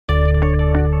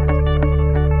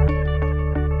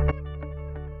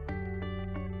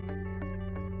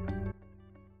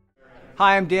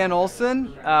Hi, I'm Dan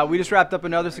Olsen. We just wrapped up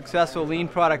another successful lean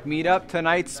product meetup.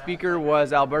 Tonight's speaker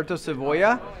was Alberto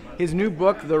Savoia. His new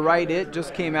book, The Right It,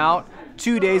 just came out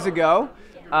 2 days ago.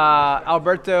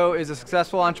 Alberto is a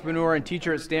successful entrepreneur and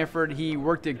teacher at Stanford. He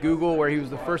worked at Google where he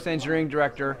was the first engineering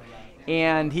director,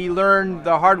 and he learned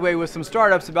the hard way with some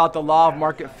startups about the law of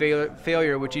market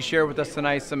failure, which he shared with us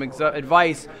tonight, some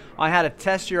advice on how to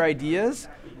test your ideas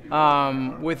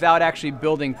without actually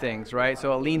building things, right?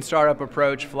 So a lean startup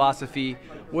approach, philosophy,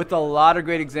 with a lot of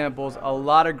great examples, a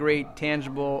lot of great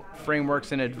tangible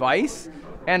frameworks and advice,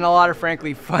 and a lot of,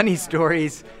 frankly, funny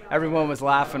stories. Everyone was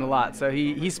laughing a lot. So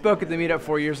he spoke at the meetup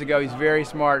 4 years ago. He's very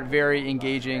smart, very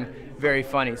engaging, very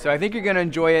funny. So I think you're going to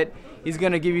enjoy it. He's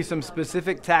going to give you some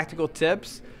specific tactical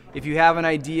tips. If you have an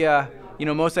idea, you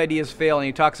know, most ideas fail, and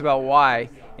he talks about why,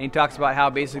 and he talks about how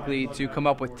basically to come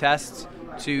up with tests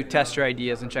to test your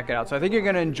ideas and check it out. So I think you're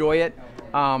going to enjoy it.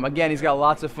 Again, he's got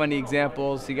lots of funny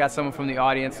examples. He got someone from the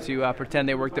audience to pretend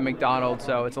they worked at McDonald's,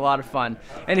 so it's a lot of fun.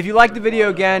 And if you like the video,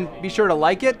 again, be sure to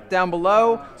like it down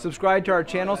below, subscribe to our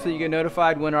channel so you get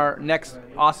notified when our next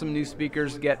awesome new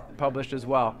speakers get published as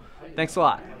well. Thanks a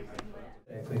lot.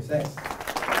 Please, thanks.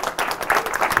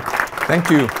 Thank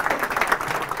you.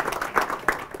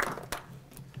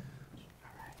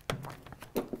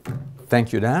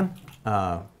 Thank you, Dan.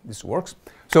 This works.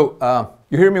 So,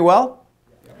 you hear me well?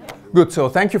 Good. So,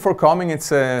 thank you for coming.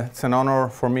 It's an honor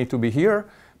for me to be here.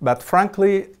 But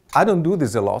frankly, I don't do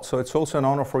this a lot, so it's also an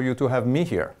honor for you to have me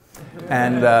here.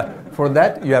 And for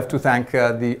that, you have to thank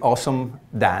the awesome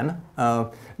Dan.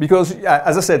 Because,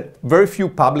 as I said, very few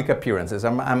public appearances.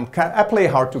 I play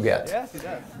hard to get. Yes, he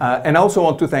does. And I also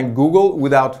want to thank Google,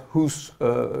 without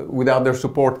their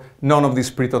support, none of this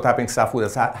prototyping stuff would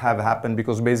have happened,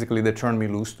 because basically they turned me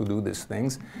loose to do these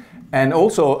things. And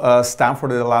also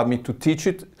Stanford allowed me to teach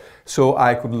it, so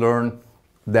I could learn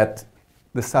that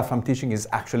the stuff I'm teaching is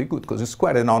actually good, because it's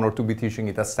quite an honor to be teaching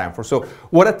it at Stanford. So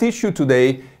what I teach you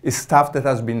today is stuff that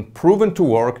has been proven to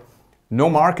work, no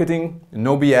marketing,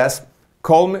 no BS.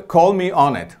 Call me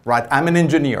on it, right? I'm an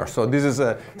engineer, so this is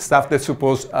stuff that's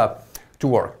supposed to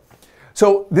work.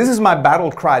 So this is my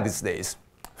battle cry these days.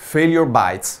 Failure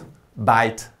bites,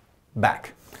 bite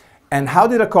back. And how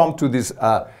did I come to this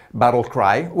battle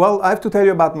cry? Well, I have to tell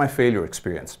you about my failure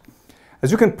experience.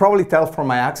 As you can probably tell from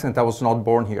my accent, I was not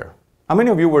born here. How many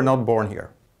of you were not born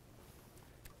here?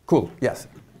 Cool, yes.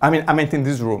 I meant in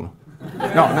this room.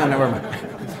 No, never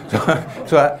mind.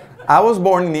 So I was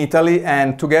born in Italy,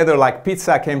 and together, like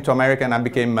pizza came to America, and I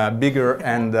became bigger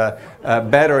and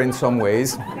better in some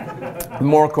ways,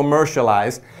 more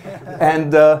commercialized.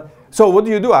 And so what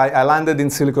do? I landed in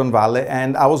Silicon Valley,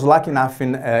 and I was lucky enough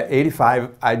in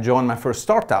 '85, I joined my first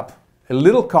startup, a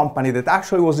little company that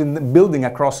actually was in the building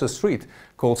across the street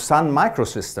called Sun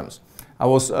Microsystems. I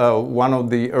was one of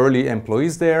the early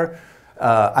employees there.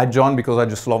 I joined because I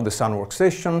just loved the Sun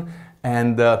workstation,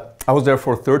 and I was there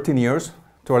for 13 years.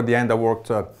 Toward the end, I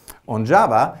worked on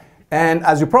Java, and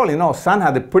as you probably know, Sun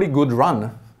had a pretty good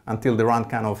run until the run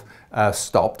kind of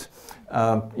stopped.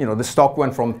 You know, the stock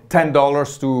went from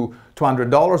 $10 to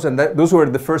 $200, and those were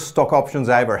the first stock options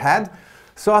I ever had.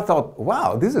 So I thought,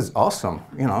 wow, this is awesome.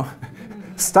 You know,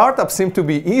 startups seem to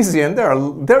be easy, and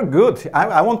they're good.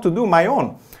 I want to do my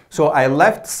own. So I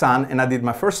left Sun, and I did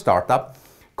my first startup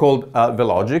called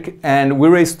Velogic, and we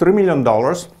raised $3 million,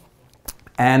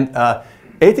 and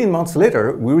 18 months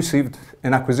later, we received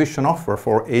an acquisition offer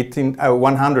for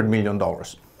 $100 million.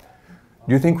 Do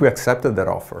you think we accepted that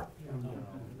offer?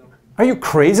 Are you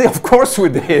crazy? Of course we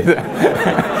did.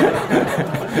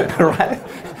 Right?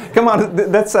 Come on,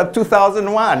 that's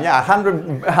 2001. Yeah,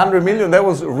 100 million, that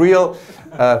was real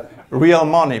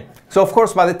money. So of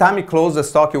course, by the time it closed, the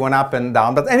stock went up and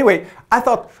down. But anyway, I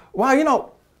thought, wow, you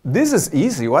know, this is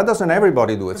easy. Why doesn't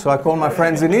everybody do it? So I called my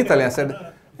friends in Italy and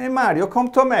said, hey Mario, come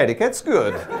to America, it's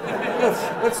good.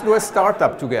 Let's do a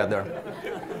startup together.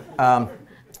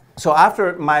 So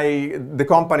after the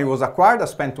company was acquired, I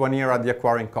spent 1 year at the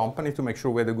acquiring company to make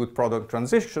sure we had a good product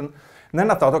transition. And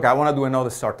then I thought, okay, I want to do another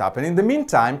startup. And in the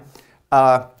meantime,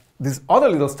 this other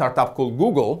little startup called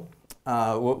Google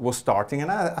was starting.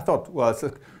 And I thought, well, it's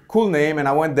a cool name. And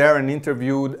I went there and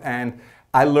interviewed, and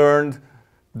I learned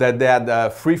that they had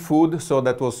free food, so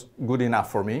that was good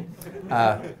enough for me.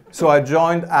 So I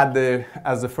joined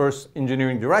as the first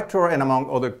engineering director, and among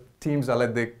other teams, I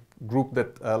led the group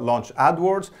that launched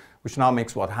AdWords, which now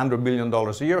makes, what, $100 billion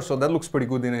a year, so that looks pretty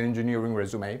good in an engineering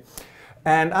resume.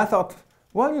 And I thought,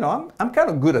 well, you know, I'm kind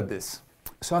of good at this.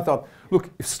 So I thought,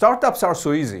 look, if startups are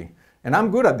so easy, and I'm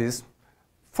good at this,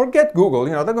 forget Google,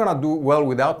 you know, they're gonna do well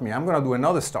without me. I'm gonna do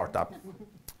another startup.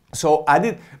 So I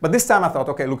did, but this time I thought,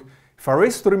 okay, look, if I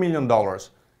raise $3 million,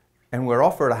 and we're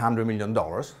offered $100 million.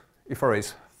 If I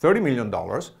raise $30 million,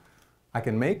 I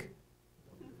can make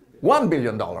 $1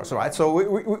 billion, right? So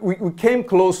we came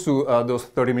close to those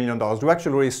 $30 million. We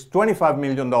actually raised $25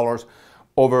 million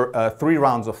over 3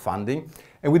 rounds of funding.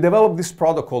 And we developed this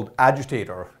product called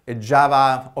Agitator, a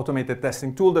Java automated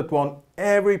testing tool that won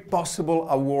every possible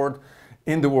award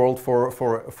in the world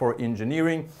for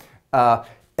engineering.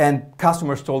 And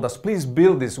customers told us, please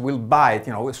build this, we'll buy it.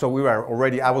 You know, so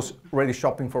I was already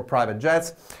shopping for private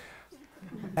jets.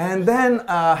 And then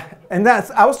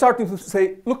I was starting to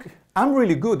say, look, I'm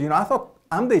really good. You know, I thought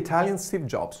I'm the Italian Steve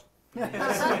Jobs.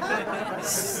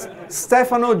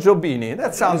 Stefano Giobini,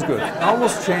 that sounds good. I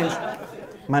almost changed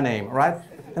my name, right?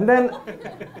 And then,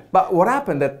 but what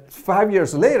happened that 5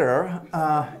 years later,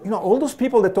 you know, all those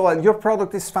people that told your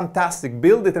product is fantastic,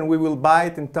 build it and we will buy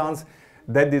it in tons,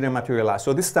 that didn't materialize.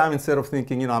 So this time, instead of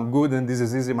thinking, you know, I'm good and this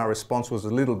is easy, my response was a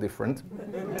little different.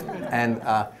 And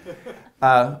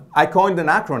I coined an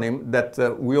acronym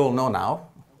that we all know now.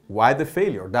 Why the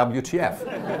failure?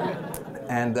 WTF.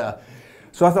 And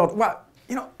so I thought, well,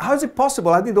 you know, how is it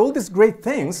possible? I did all these great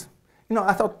things. You know,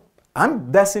 I thought,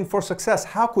 I'm destined for success.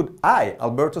 How could I,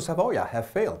 Alberto Savoia, have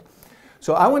failed?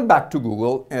 So I went back to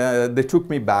Google. They took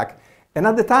me back. And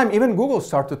at the time, even Google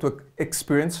started to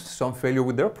experience some failure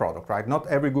with their product, right? Not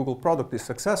every Google product is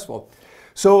successful.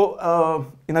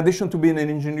 So in addition to being an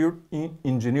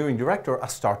engineering director, I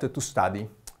started to study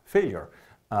failure.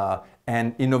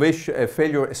 And innovation,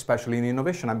 failure, especially in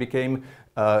innovation. I became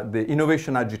the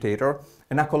Innovation Agitator,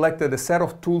 and I collected a set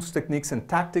of tools, techniques, and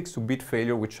tactics to beat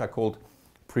failure, which I called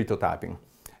prototyping.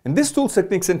 And these tools,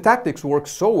 techniques, and tactics worked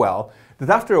so well that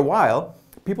after a while,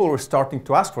 people were starting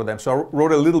to ask for them. So I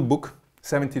wrote a little book,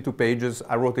 72 pages.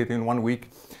 I wrote it in 1 week.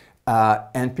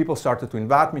 And people started to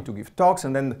invite me to give talks,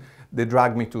 and then they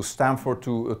dragged me to Stanford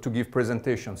to give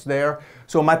presentations there.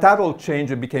 So my title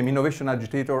changed. It became Innovation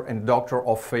Agitator and Doctor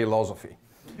of Philosophy.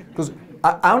 Because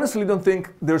I honestly don't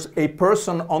think there's a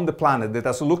person on the planet that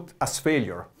has looked at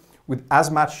failure with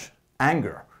as much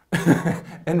anger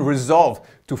and resolve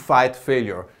to fight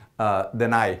failure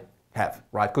than I have,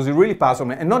 right? Because it really passed on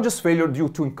me. And not just failure due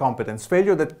to incompetence,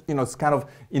 failure that, you know, it's kind of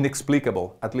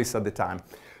inexplicable, at least at the time.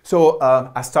 So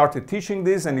I started teaching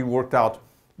this, and it worked out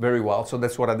very well. So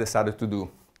that's what I decided to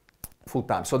do full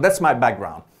time. So that's my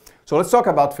background. So let's talk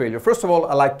about failure. First of all,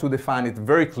 I like to define it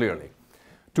very clearly.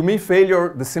 To me,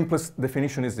 failure, the simplest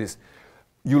definition is this.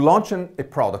 You launch a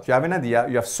product, you have an idea,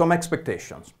 you have some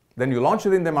expectations. Then you launch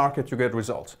it in the market, you get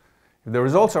results. If the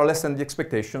results are less than the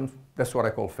expectations, that's what I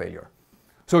call failure.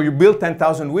 So you build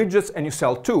 10,000 widgets and you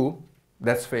sell 2,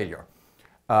 that's failure.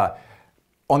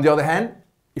 On the other hand,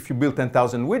 if you build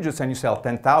 10,000 widgets and you sell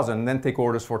 10,000 and then take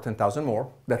orders for 10,000 more,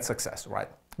 that's success, right?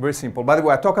 Very simple. By the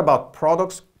way, I talk about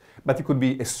products, but it could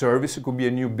be a service, it could be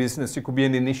a new business, it could be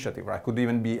an initiative, right? It could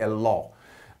even be a law.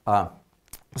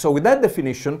 So with that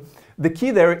definition, the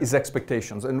key there is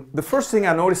expectations. And the first thing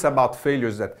I notice about failure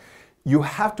is that you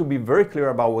have to be very clear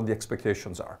about what the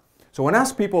expectations are. So when I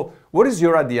ask people, what is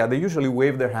your idea? They usually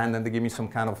wave their hand and they give me some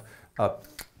kind of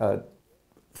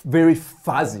very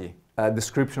fuzzy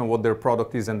description of what their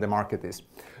product is and the market is.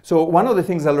 So one of the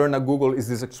things I learned at Google is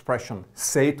this expression,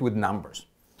 say it with numbers.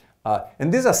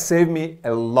 And this has saved me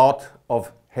a lot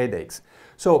of headaches.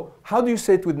 So how do you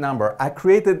say it with number? I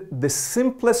created the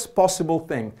simplest possible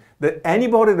thing that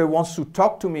anybody that wants to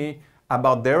talk to me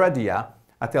about their idea,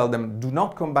 I tell them, do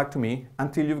not come back to me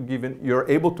until you're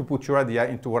able to put your idea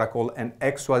into what I call an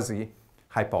XYZ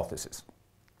hypothesis,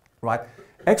 right?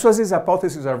 XYZ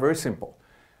hypotheses are very simple.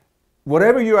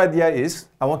 Whatever your idea is,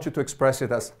 I want you to express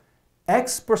it as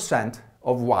X%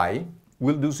 of Y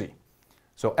will do Z.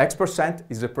 So X%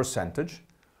 is a percentage,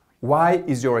 Y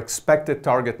is your expected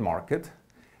target market,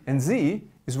 and Z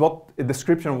is a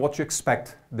description of what you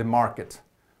expect the market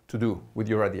to do with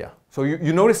your idea. So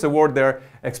you notice the word there,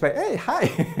 expect, hey,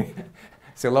 hi.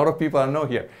 See, a lot of people I know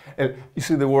here. You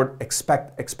see the word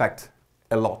expect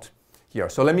a lot here.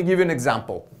 So let me give you an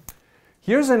example.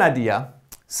 Here's an idea,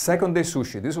 second day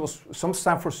sushi. This was, some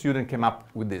Stanford student came up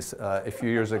with this a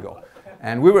few years ago.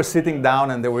 And we were sitting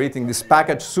down and they were eating this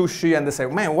packaged sushi and they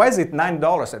said, man, why is it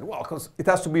 $9? I said, well, because it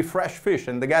has to be fresh fish.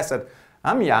 And the guy said,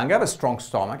 I'm young, I have a strong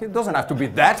stomach. It doesn't have to be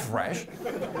that fresh.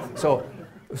 So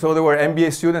there were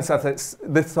MBA students that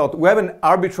they thought, we have an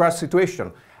arbitrage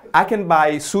situation. I can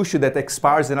buy sushi that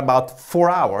expires in about 4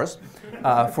 hours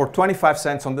for 25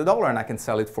 cents on the dollar, and I can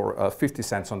sell it for 50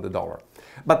 cents on the dollar.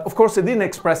 But of course, they didn't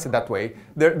express it that way.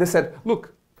 They said,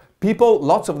 look, people,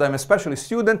 lots of them, especially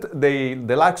students, they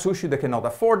like sushi, they cannot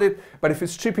afford it, but if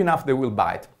it's cheap enough, they will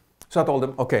buy it. So I told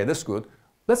them, okay, that's good.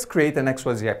 Let's create an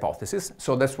XYZ hypothesis.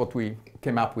 So that's what we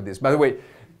came up with this. By the way,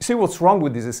 see what's wrong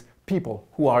with this is people.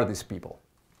 Who are these people,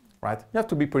 right? You have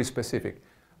to be pretty specific.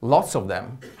 Lots of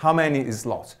them. How many is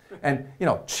lots? And you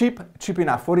know, cheap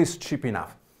enough. What is cheap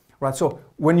enough, right? So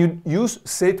when you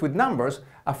say it with numbers,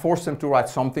 I force them to write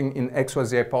something in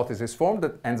XYZ hypothesis form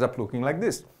that ends up looking like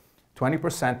this.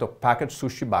 20% of packaged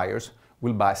sushi buyers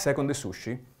will buy secondary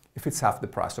sushi if it's half the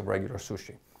price of regular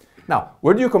sushi. Now,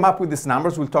 where do you come up with these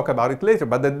numbers? We'll talk about it later,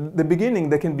 but at the beginning,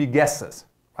 they can be guesses.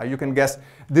 Right? You can guess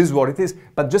this is what it is,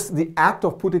 but just the act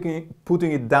of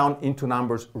putting it down into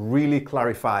numbers really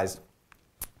clarifies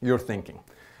your thinking.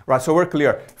 Right, so we're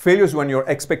clear. Failure is when your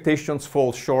expectations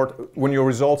fall short, when your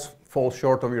results fall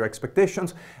short of your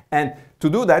expectations. And to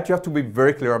do that, you have to be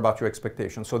very clear about your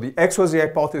expectations. So the XYZ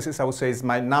hypothesis, I would say, is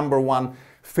my #1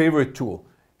 favorite tool.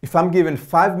 If I'm given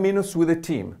 5 minutes with a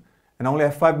team, and I only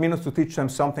have 5 minutes to teach them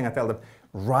something, I tell them,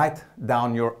 write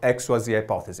down your XYZ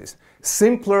hypothesis.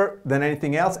 Simpler than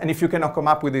anything else, and if you cannot come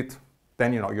up with it,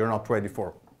 then you know, you're not ready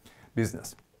for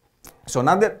business. So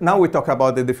now we talk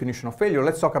about the definition of failure,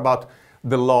 let's talk about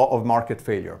the law of market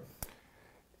failure.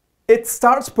 It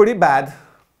starts pretty bad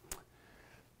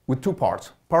with 2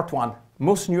 parts. Part 1,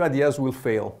 most new ideas will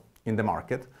fail in the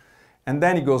market, and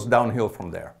then it goes downhill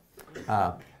from there,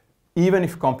 even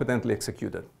if competently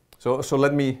executed. So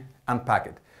let me unpack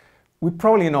it. We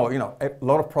probably know, a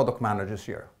lot of product managers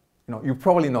here. You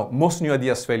probably know most new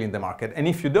ideas fail in the market. And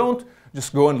if you don't,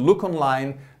 just go and look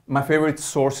online. My favorite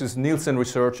source is Nielsen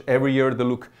Research. Every year they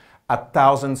look at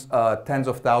thousands, tens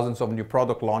of thousands of new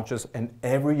product launches, and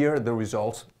every year the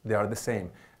results, they are the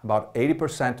same. About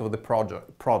 80% of the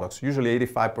products, usually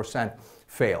 85%,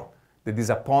 fail. They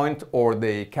disappoint or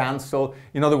they cancel.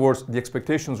 In other words, the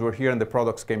expectations were here and the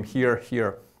products came here,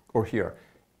 here, or here.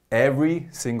 Every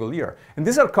single year. And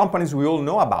these are companies we all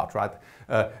know about, right?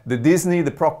 The Disney,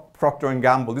 the Procter &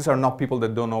 Gamble, these are not people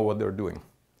that don't know what they're doing.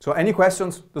 So any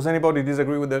questions? Does anybody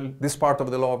disagree with this part of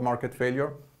the law of market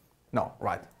failure? No,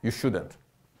 right, you shouldn't.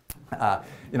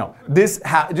 This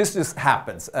just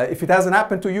happens. If it hasn't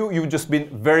happened to you, you've just been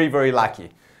very, very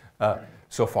lucky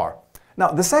so far. Now,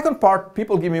 the second part,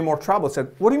 people give me more trouble, said,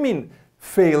 what do you mean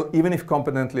fail even if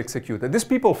competently executed? These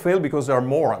people fail because they're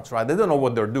morons, right? They don't know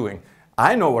what they're doing.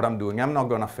 I know what I'm doing, I'm not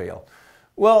gonna fail.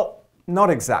 Well, not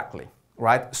exactly,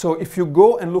 right? So if you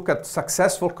go and look at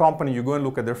successful companies, you go and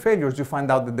look at their failures, you find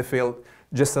out that they failed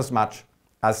just as much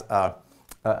as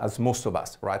most of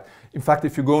us, right? In fact,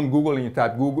 if you go on Google and you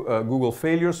type Google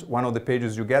failures, one of the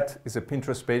pages you get is a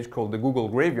Pinterest page called the Google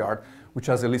Graveyard, which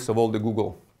has a list of all the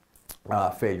Google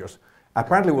failures.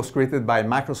 Apparently it was created by a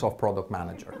Microsoft product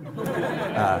manager,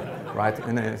 right?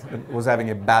 And it was having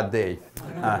a bad day.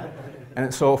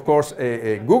 And so, of course,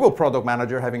 a Google product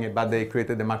manager having a bad day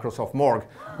created the Microsoft Morgue,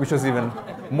 which has even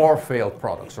more failed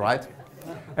products, right?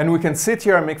 And we can sit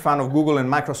here and make fun of Google and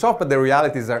Microsoft, but the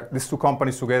reality is that these 2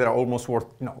 companies together are almost worth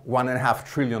 $1.5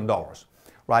 trillion,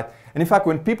 right? And in fact,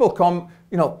 when people come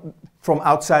from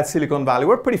outside Silicon Valley,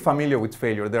 we're pretty familiar with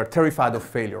failure. They're terrified of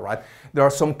failure, right? There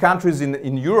are some countries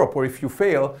in Europe where if you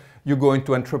fail, you go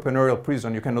into entrepreneurial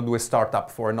prison. You cannot do a startup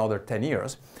for another 10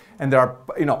 years. And there are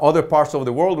other parts of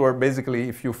the world where basically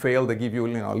if you fail, they give you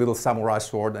a little samurai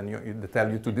sword and they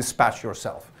tell you to dispatch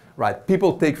yourself, right?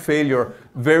 People take failure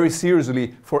very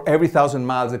seriously for every 1,000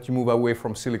 miles that you move away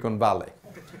from Silicon Valley,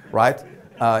 right?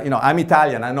 I'm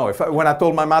Italian, I know. When I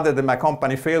told my mother that my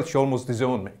company failed, she almost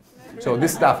disowned me. So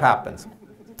this stuff happens.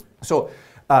 So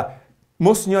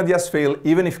most new ideas fail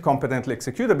even if competently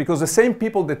executed, because the same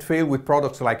people that fail with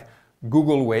products like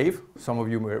Google Wave, some of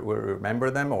you will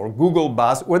remember them, or Google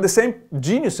Buzz, were the same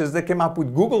geniuses that came up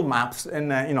with Google Maps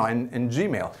and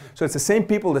Gmail. So it's the same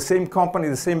people, the same company,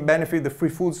 the same benefit, the free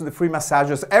foods, the free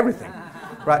massages, everything,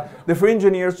 right? The free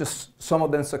engineers, just some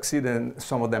of them succeed and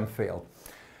some of them fail.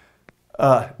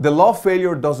 The law of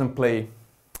failure doesn't play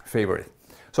favorite.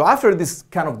 So after this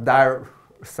kind of dire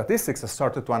statistics, I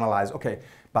started to analyze, okay,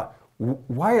 but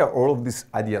why are all of these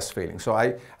ideas failing? So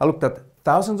I looked at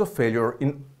thousands of failure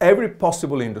in every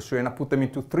possible industry, and I put them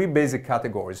into 3 basic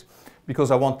categories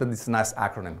because I wanted this nice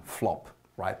acronym, FLOP,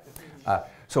 right?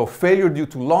 So failure due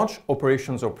to launch,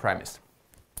 operations, or premise.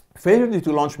 Failure due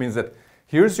to launch means that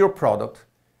here's your product,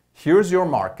 here's your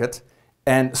market,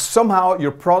 and somehow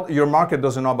your market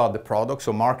doesn't know about the product,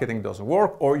 so marketing doesn't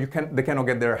work, or they cannot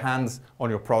get their hands on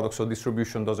your product, so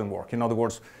distribution doesn't work. In other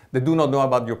words, they do not know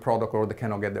about your product or they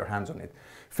cannot get their hands on it.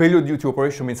 Failure due to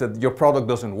operation means that your product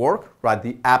doesn't work, right?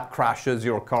 The app crashes,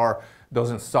 your car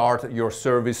doesn't start, your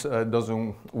service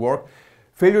doesn't work.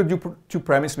 Failure due to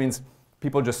premise means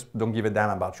people just don't give a damn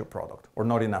about your product, or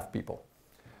not enough people.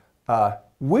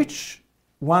 Which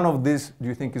one of these do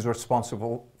you think is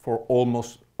responsible for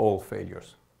almost all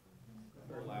failures?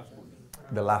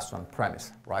 the last one,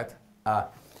 premise, right?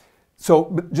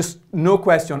 So just no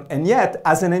question. And yet,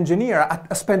 as an engineer,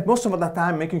 I spent most of the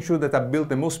time making sure that I built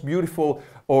the most beautiful,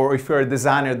 or if you're a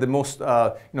designer, the most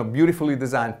beautifully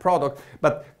designed product.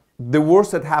 But the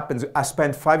worst that happens, I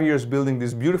spent 5 years building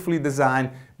this beautifully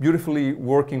designed, beautifully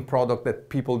working product that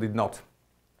people did not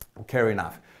care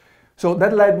enough. So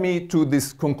that led me to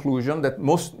this conclusion that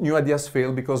most new ideas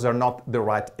fail because they're not the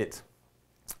right it.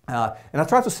 And I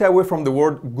try to stay away from the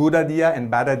word good idea and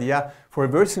bad idea for a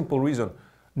very simple reason.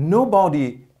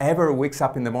 Nobody ever wakes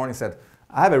up in the morning and said,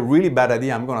 I have a really bad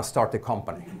idea, I'm going to start a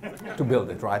company to build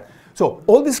it, right? So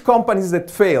all these companies that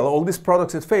fail, all these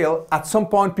products that fail, at some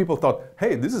point people thought,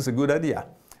 hey, this is a good idea,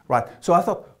 right? So I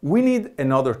thought, we need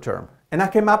another term. And I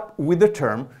came up with the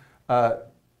term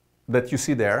that you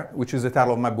see there, which is the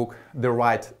title of my book, The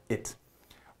Right It,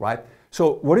 right?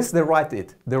 So what is the right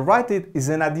it? The right it is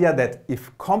an idea that,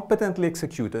 if competently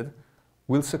executed,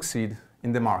 will succeed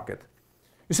in the market.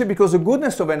 You see, because the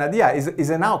goodness of an idea is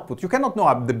an output. You cannot know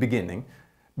at the beginning.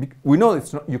 We know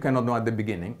you cannot know at the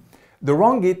beginning. The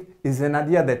wrong it is an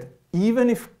idea that, even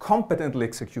if competently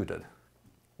executed,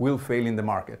 will fail in the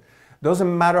market.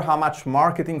 Doesn't matter how much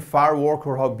marketing, firework,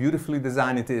 or how beautifully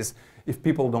designed it is, if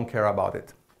people don't care about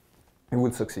it, it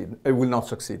will succeed. It will not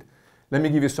succeed. Let me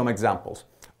give you some examples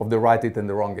of the right it and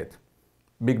the wrong it.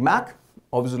 Big Mac,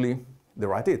 obviously the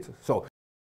right it. So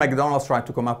McDonald's tried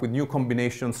to come up with new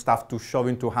combination stuff to shove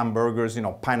into hamburgers,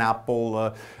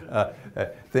 pineapple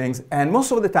things, and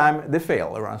most of the time they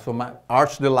fail. Right? So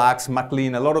Arch Deluxe,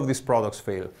 McLean, a lot of these products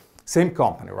fail. Same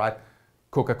company, right?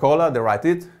 Coca-Cola, the right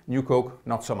it. New Coke,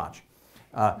 not so much.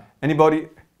 Anybody,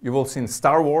 you've all seen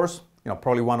Star Wars,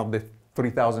 probably one of the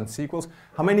 3,000 sequels.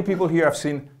 How many people here have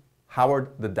seen Howard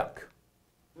the Duck?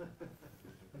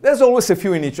 There's always a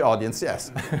few in each audience,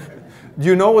 yes. Do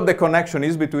you know what the connection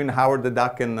is between Howard the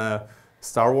Duck and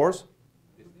Star Wars?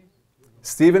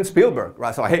 Steven Spielberg,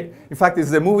 right? So hey, in fact, it's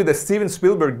the movie that Steven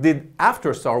Spielberg did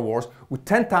after Star Wars with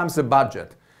 10 times the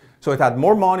budget. So it had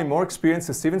more money, more experience,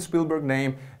 the Steven Spielberg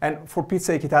name, and for Pete's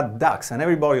sake, it had ducks, and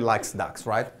everybody likes ducks,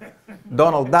 right?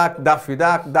 Donald Duck, Daffy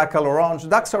Duck, Duck à l'Orange,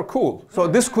 ducks are cool. So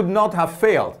this could not have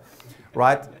failed,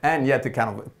 right? And yet a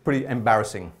kind of pretty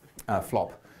embarrassing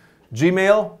flop.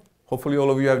 Gmail, hopefully all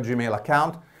of you have a Gmail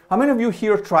account. How many of you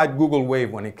here tried Google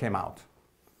Wave when it came out?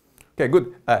 Okay,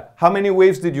 good. How many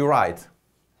waves did you write?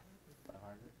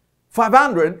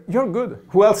 500? You're good.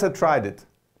 Who else had tried it?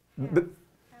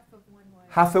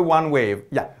 Half of one wave.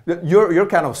 Yeah, you're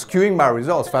kind of skewing my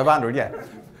results, 500, yeah.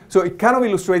 So it kind of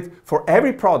illustrates, for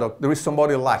every product, there is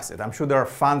somebody who likes it. I'm sure there are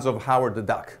fans of Howard the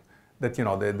Duck that,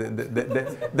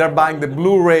 they're buying the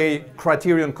Blu-ray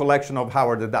Criterion collection of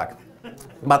Howard the Duck.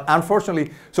 But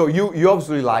unfortunately, so you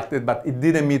obviously liked it, but it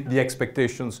didn't meet the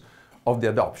expectations of the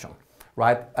adoption,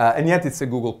 right? And yet it's a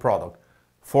Google product.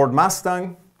 Ford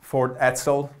Mustang, Ford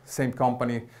Edsel, same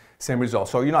company, same result.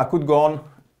 So, I could go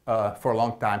on for a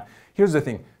long time. Here's the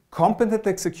thing, competent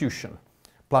execution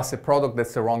plus a product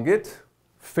that's the wrong it,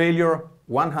 failure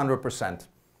 100%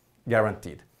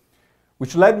 guaranteed.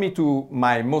 Which led me to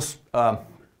my most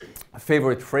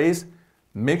favorite phrase,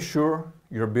 make sure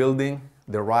you're building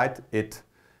the right it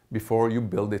before you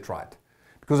build it right.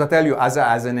 Because I tell you,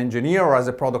 as an engineer or as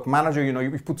a product manager,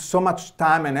 you put so much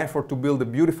time and effort to build a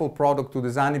beautiful product, to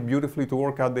design it beautifully, to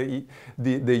work out the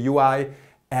UI,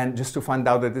 and just to find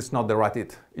out that it's not the right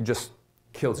it. It just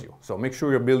kills you. So make sure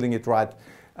you're building it right,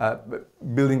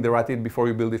 building the right it before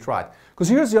you build it right. Because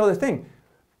here's the other thing.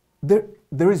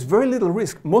 There is very little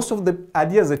risk. Most of the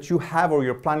ideas that you have or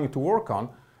you're planning to work on,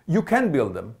 you can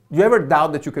build them. Do you ever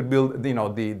doubt that you could build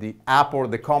the app or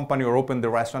the company or open the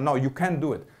restaurant? No, you can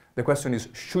do it. The question is,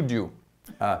 should you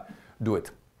do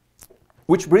it?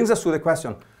 Which brings us to the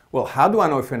question, well, how do I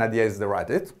know if an idea is the right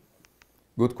it?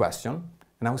 Good question.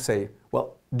 And I would say,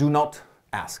 well, do not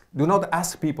ask. Do not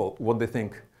ask people what they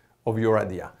think of your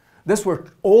idea. That's where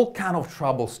all kind of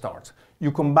trouble starts.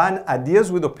 You combine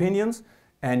ideas with opinions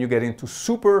and you get into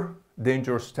super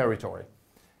dangerous territory.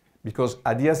 Because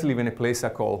ideas live in a place I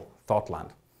call thoughtland.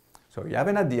 So you have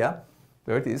an idea,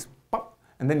 there it is, pop,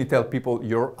 and then you tell people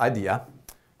your idea.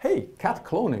 Hey, cat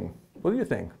cloning, what do you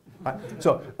think? Right?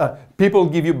 So people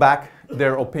give you back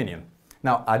their opinion.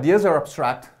 Now, ideas are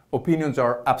abstract, opinions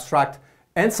are abstract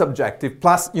and subjective,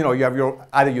 plus, you have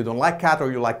either you don't like cat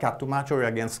or you like cat too much or you're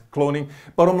against cloning.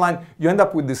 Bottom line, you end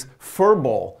up with this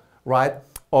furball, right,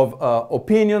 of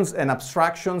opinions and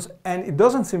abstractions, and it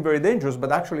doesn't seem very dangerous,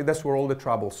 but actually that's where all the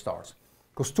trouble starts.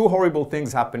 Because two horrible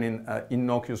things happen in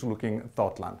innocuous-looking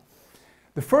thoughtland.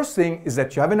 The first thing is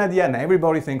that you have an idea and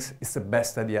everybody thinks it's the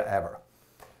best idea ever.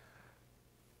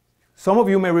 Some of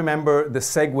you may remember the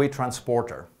Segway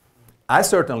transporter. I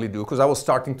certainly do, because I was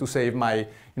starting to save my,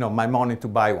 my money to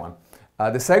buy one.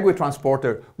 The Segway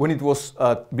transporter, when it was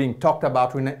being talked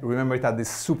about, remember it had this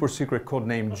super secret code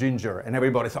name Ginger, and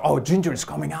everybody thought, oh, Ginger is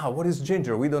coming out. What is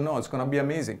Ginger? We don't know. It's going to be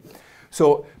amazing.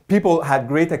 So people had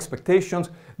great expectations.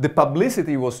 The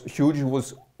publicity was huge.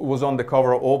 It was on the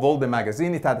cover of all the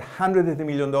magazine. It had $180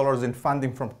 million in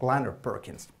funding from Kleiner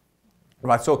Perkins.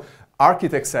 Right, so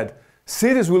architects said,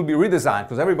 cities will be redesigned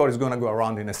because everybody's going to go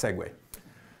around in a Segway.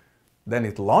 Then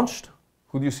it launched.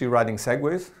 Who do you see riding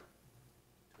Segways?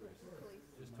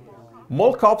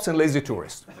 Mall cops and lazy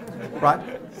tourists, right?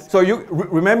 So you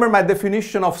remember my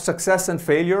definition of success and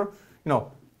failure?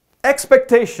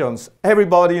 Expectations,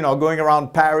 everybody, going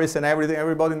around Paris and everything,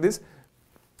 everybody in this.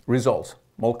 Results,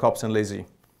 mall cops and lazy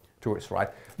tourists, right?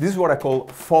 This is what I call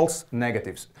false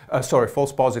negatives,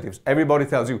 false positives. Everybody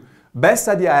tells you, best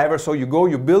idea ever, so you go,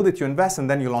 you build it, you invest, and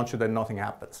then you launch it and nothing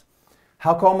happens.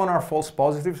 How common are false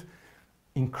positives?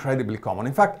 Incredibly common.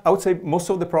 In fact, I would say most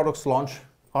of the products launched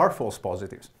are false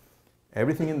positives.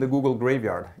 Everything in the Google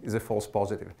graveyard is a false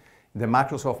positive. The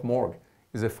Microsoft morgue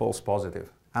is a false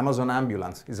positive. Amazon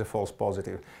ambulance is a false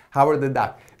positive. Howard the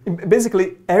Duck.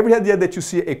 Basically, every idea that you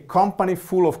see a company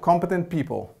full of competent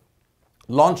people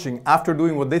launching after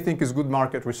doing what they think is good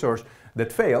market research that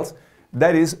fails,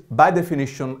 that is, by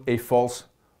definition, a false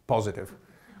positive,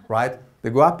 right? They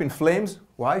go up in flames.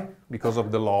 Why? Because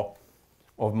of the law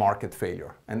of market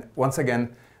failure. And once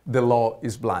again, the law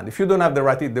is blind. If you don't have the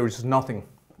right idea, there is nothing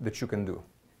that you can do.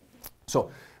 So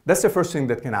that's the first thing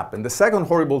that can happen. The second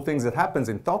horrible thing that happens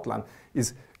in Thoughtland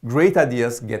is great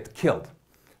ideas get killed.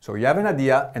 So you have an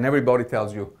idea and everybody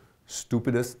tells you,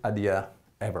 stupidest idea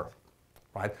ever,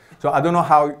 right? So I don't know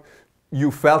how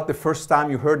you felt the first time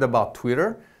you heard about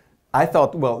Twitter. I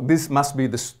thought, well, this must be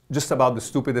just about the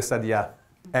stupidest idea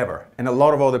ever. And a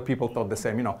lot of other people thought the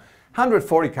same.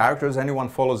 140 characters, anyone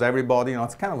follows everybody.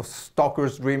 It's kind of a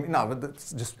stalker's dream. No, but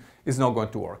it's not going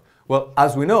to work. Well,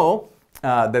 as we know,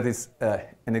 that is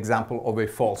an example of a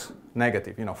false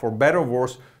negative. For better or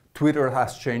worse, Twitter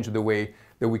has changed the way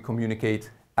that we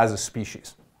communicate as a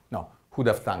species. No, who'd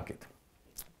have thunk it?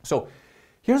 So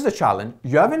here's the challenge.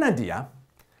 You have an idea.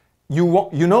 You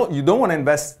don't want to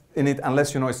invest in it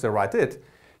unless you know it's the right it.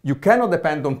 You cannot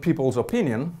depend on people's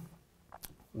opinion.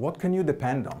 What can you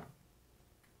depend on?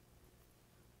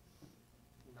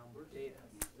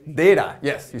 Data,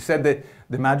 yes, you said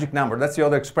the magic number. That's the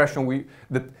other expression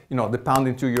that pound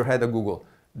into your head at Google.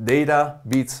 Data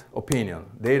beats opinion.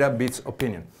 Data beats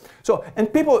opinion. So,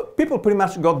 and people pretty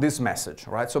much got this message,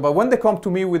 right? So, but when they come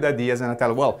to me with ideas and I tell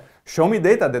them, well, show me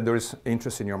data that there is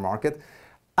interest in your market,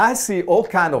 I see all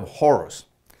kind of horrors.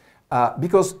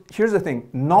 Because here's the thing,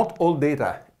 not all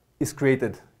data is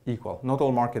created equal, not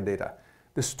all market data.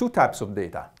 There's two types of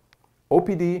data.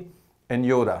 OPD and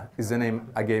Yoda is the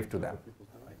name I gave to them.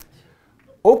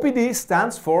 OPD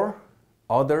stands for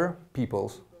other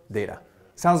people's data.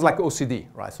 Sounds like OCD,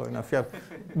 right? So if you have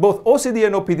both OCD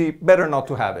and OPD, better not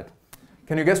to have it.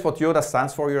 Can you guess what Yoda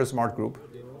stands for? You're a smart group.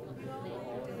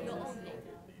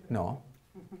 No.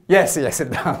 Yes, it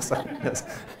does. Yes.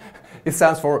 It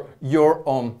stands for your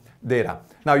own data.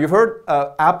 Now you've heard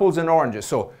apples and oranges.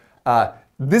 So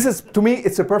this is, to me,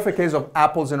 it's a perfect case of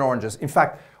apples and oranges. In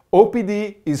fact,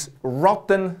 OPD is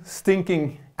rotten,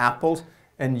 stinking apples,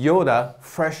 and Yoda,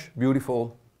 fresh,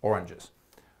 beautiful oranges,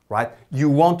 right? You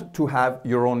want to have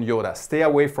your own Yoda. Stay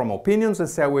away from opinions and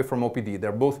stay away from OPD.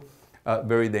 They're both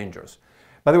very dangerous.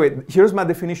 By the way, here's my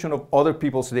definition of other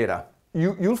people's data.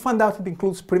 You'll find out it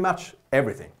includes pretty much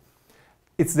everything.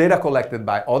 It's data collected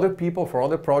by other people for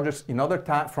other projects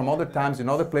from other times, in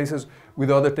other places, with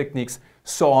other techniques,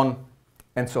 so on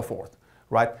and so forth,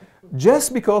 right?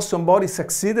 Just because somebody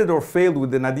succeeded or failed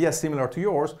with an idea similar to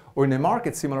yours, or in a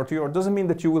market similar to yours, doesn't mean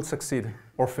that you will succeed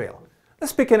or fail.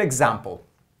 Let's pick an example.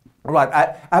 Right,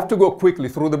 I have to go quickly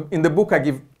through in the book I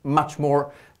give much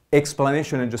more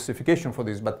explanation and justification for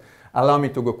this, but allow me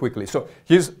to go quickly. So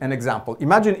here's an example.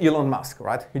 Imagine Elon Musk,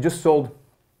 right? He just sold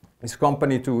his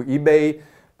company to eBay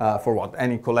for what?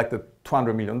 And he collected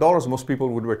 $200 million. Most people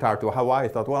would retire to Hawaii.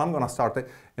 He thought, well, I'm going to start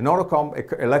an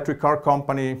electric car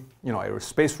company, a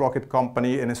space rocket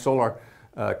company, and a solar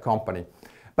company.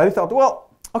 But he thought, well,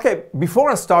 okay,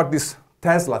 before I start this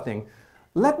Tesla thing,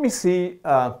 let me see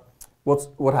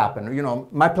what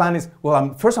happened. My plan is,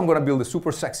 well, first I'm going to build a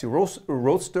super sexy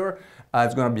roadster.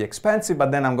 It's going to be expensive,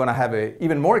 but then I'm going to have an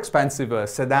even more expensive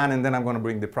sedan, and then I'm going to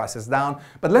bring the prices down.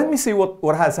 But let me see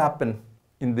what has happened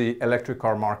in the electric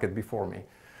car market before me.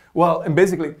 Well, and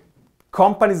basically,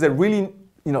 companies that really,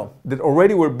 that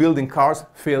already were building cars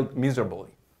failed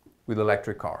miserably with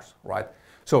electric cars, right?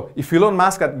 So if Elon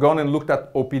Musk had gone and looked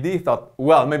at OPD, he thought,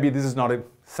 well, maybe this is not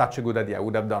such a good idea. I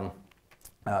would have done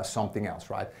something else,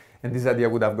 right? And this idea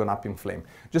would have gone up in flame.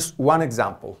 Just one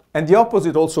example. And the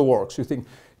opposite also works.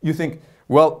 You think,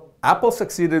 well, Apple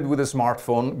succeeded with a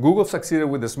smartphone, Google succeeded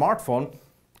with a smartphone,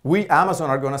 we, Amazon,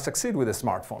 are going to succeed with a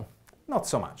smartphone. Not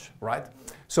so much, right?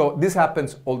 So this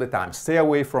happens all the time. Stay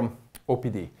away from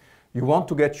OPD. You want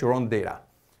to get your own data.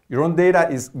 Your own data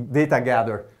is data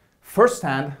gathered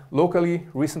firsthand, locally,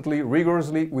 recently,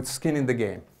 rigorously, with skin in the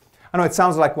game. I know it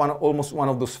sounds like almost one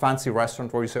of those fancy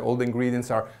restaurants where you say all the ingredients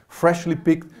are freshly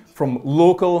picked from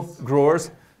local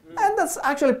growers, and that's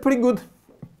actually a pretty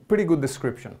good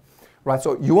description, right?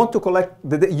 So you want to collect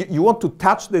you want to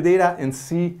touch the data and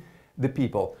see the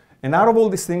people. And out of all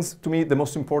these things, to me, the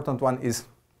most important one is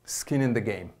skin in the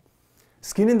game.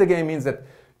 Skin in the game means that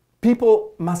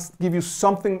people must give you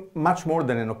something much more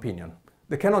than an opinion.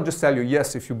 They cannot just tell you,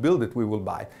 yes, if you build it, we will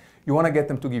buy. You want to get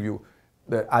them to give you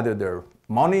either their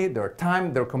money, their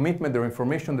time, their commitment, their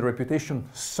information, their reputation,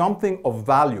 something of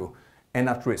value and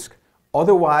at risk.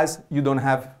 Otherwise, you don't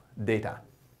have data,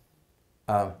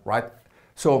 right?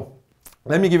 So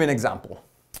let me give you an example.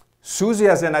 Susie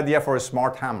has an idea for a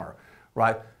smart hammer,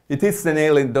 right? It hits the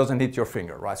nail and it doesn't hit your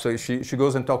finger, right? So she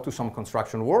goes and talks to some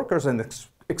construction workers and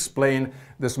explain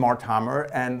the smart hammer,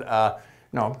 and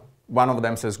one of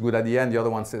them says good idea and the other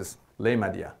one says lame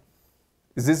idea.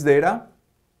 Is this data?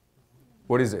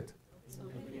 What is it?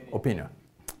 Opinion.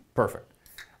 Perfect,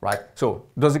 right? So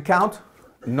does it count?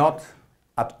 Not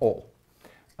at all.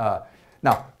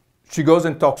 Now she goes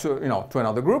and talks to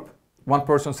another group. One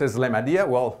person says lame idea.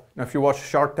 Well, if you watch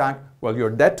Shark Tank, well, you're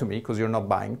dead to me because you're not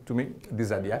buying to me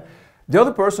this idea. The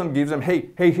other person gives them, hey,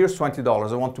 here's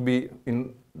 $20. I want to be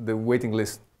in the waiting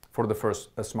list for the first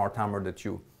smart hammer that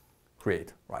you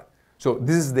create, right? So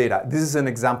this is data. This is an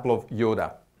example of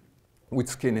Yoda with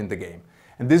skin in the game.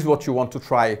 And this is what you want to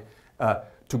try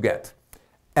to get.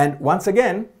 And once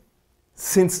again,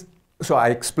 so I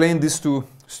explained this to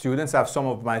students. I have some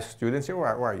of my students here. Where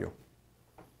are you?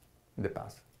 In the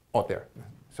past. Oh, there.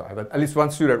 So I have at least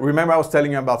one student. Remember I was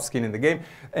telling you about skin in the game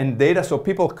and data. So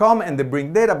people come and they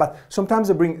bring data, but sometimes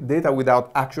they bring data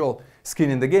without actual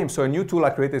skin in the game. So a new tool I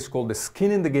created is called the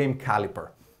skin in the game caliper.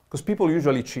 Because people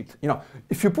usually cheat.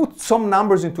 If you put some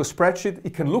numbers into a spreadsheet,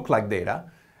 it can look like data.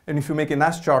 And if you make a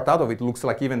nice chart out of it, it looks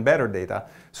like even better data.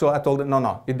 So I told them,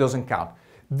 no, it doesn't count.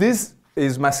 This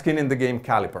is my skin in the game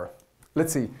caliper.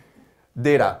 Let's see.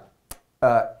 Data.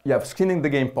 You have skin in the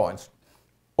game points.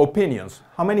 Opinions.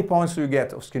 How many points do you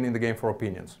get of skin in the game for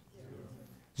opinions?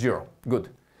 Zero. Good.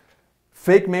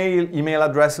 Fake mail, email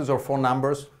addresses or phone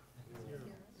numbers?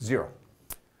 Zero.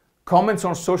 Comments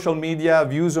on social media,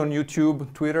 views on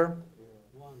YouTube, Twitter?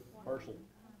 Partial.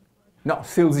 No,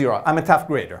 still zero. I'm a tough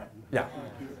grader. Yeah.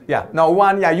 Yeah. No,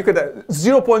 one, yeah, you could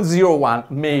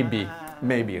 0.01,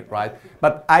 maybe, right?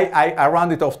 But I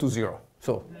round it off to zero.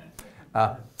 So,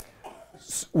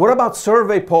 what about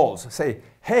survey polls? Say,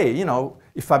 hey,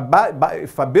 if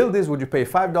I build this, would you pay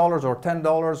 $5 or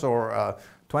 $10 or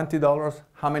 $20?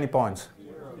 How many points?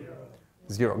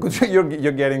 Zero. Good.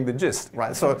 You're getting the gist,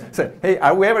 right? So say, hey,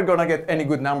 are we ever going to get any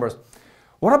good numbers?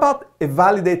 What about a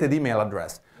validated email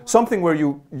address? Something where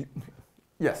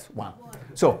yes, one.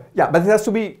 So yeah, but it has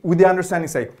to be with the understanding.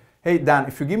 Say, hey, Dan,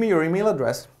 if you give me your email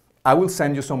address, I will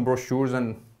send you some brochures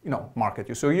and market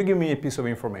you. So you give me a piece of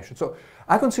information. So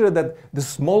I consider that the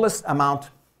smallest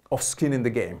amount of skin in the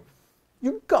game.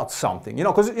 You got something,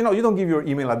 because you don't give your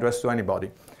email address to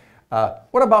anybody.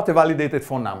 What about a validated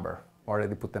phone number?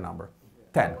 Already put the number.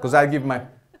 10, because I give my,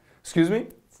 excuse me?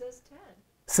 It says 10.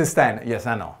 Says 10, yes,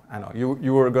 I know.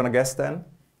 You were going to guess 10?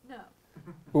 No.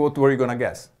 What were you going to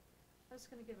guess? I was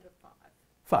going to give it a 5.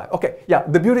 5, okay. Yeah,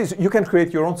 the beauty is you can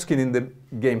create your own skin in the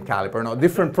game caliper. Now,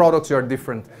 different products are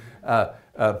different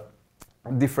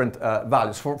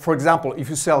values. For example, if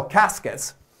you sell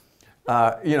caskets,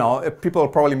 people are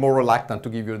probably more reluctant to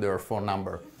give you their phone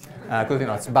number because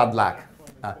it's bad luck.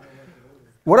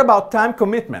 What about time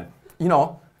commitment?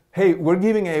 Hey, we're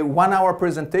giving a 1-hour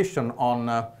presentation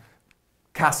on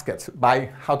caskets,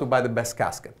 how to buy the best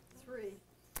casket.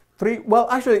 3. Well,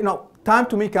 actually, time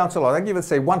to me counts a lot. I give it,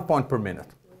 say, 1 point per minute.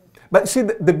 But see,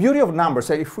 the beauty of numbers,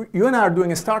 say, if you and I are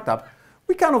doing a startup,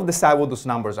 we kind of decide what those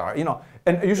numbers are,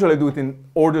 and usually do it in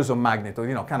orders of magnitude,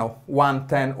 kind of 1,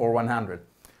 10, or 100.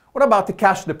 What about the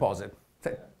cash deposit?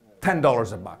 Say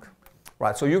 $10 a buck,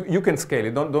 right? So you can scale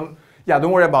it. Don't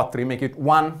worry about 3. Make it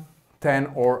 1,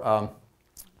 10, or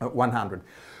 100.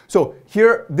 So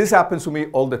here, this happens to me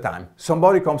all the time.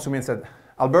 Somebody comes to me and said,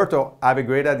 Alberto, I have a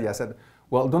great idea. I said,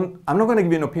 well, I'm not going to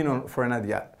give you an opinion for an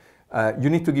idea. You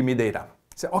need to give me data.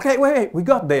 I said, okay, wait, we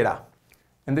got data.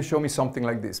 And they show me something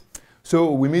like this.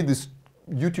 So we made this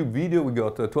YouTube video, we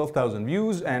got 12,000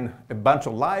 views and a bunch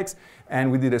of likes,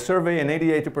 and we did a survey, and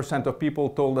 80% of people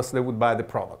told us they would buy the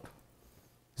product.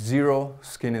 0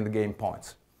 skin in the game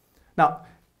points. Now,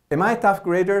 am I a tough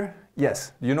grader?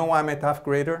 Yes. Do you know why I'm a tough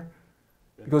grader?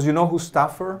 Because you know who's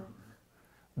tougher?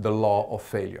 The law of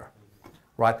failure,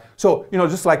 right? So,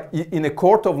 just like in a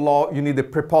court of law, you need a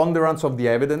preponderance of the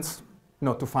evidence,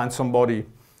 to find somebody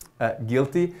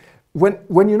guilty.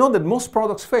 When you know that most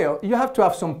products fail, you have to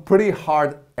have some pretty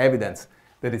hard evidence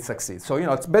that it succeeds. So,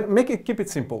 it's better, keep it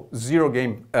simple, 0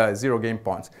 game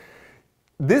points.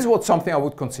 This is what something I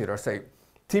would consider. Say,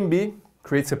 Team B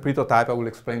creates a prototype, I will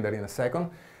explain that in a second.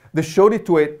 They showed it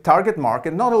to a target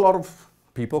market, not a lot of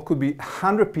people, could be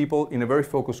 100 people in a very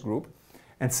focused group,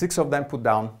 and 6 of them put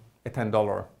down a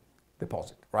 $10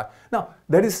 deposit, right? Now,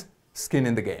 that is skin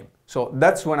in the game. So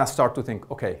that's when I start to think,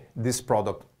 okay, this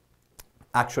product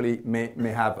actually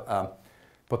may have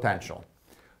potential.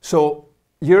 So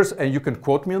here's, and you can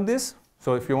quote me on this.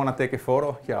 So if you want to take a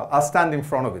photo, here, I'll stand in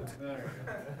front of it.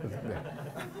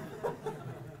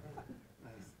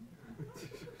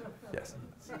 Yes.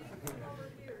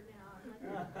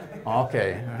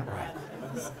 Okay, right.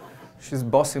 She's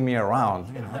bossing me around.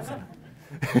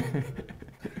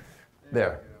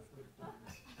 There.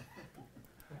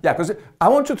 Yeah, because I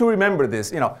want you to remember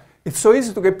this. It's so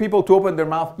easy to get people to open their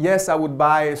mouth. Yes, I would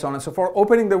buy, so on and so forth.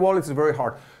 Opening the wallet is very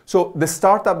hard. So the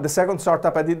second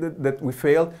startup I did that we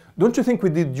failed, don't you think we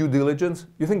did due diligence?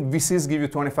 You think VCs give you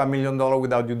 $25 million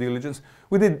without due diligence?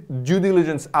 We did due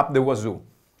diligence up the wazoo.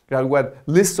 We had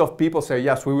lists of people say,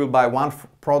 yes, we will buy one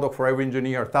product for every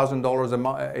engineer,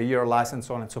 $1,000 a year license,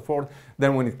 so on and so forth.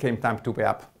 Then when it came time to pay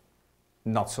up,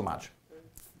 not so much.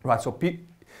 Right, so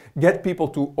get people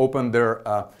to open their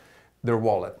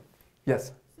wallet.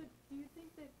 Yes? So do you think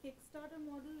the Kickstarter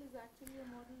model is actually a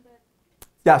model that...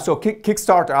 Yeah, so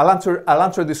Kickstarter, I'll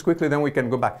answer this quickly, then we can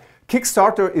go back.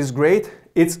 Kickstarter is great,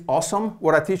 it's awesome.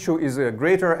 What I teach you is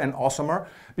greater and awesomer,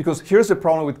 because here's the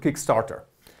problem with Kickstarter.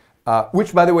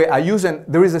 Which, by the way, I use, and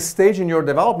there is a stage in your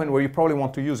development where you probably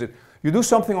want to use it. You do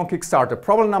something on Kickstarter.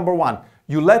 Problem number 1,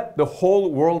 you let the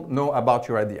whole world know about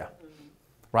your idea,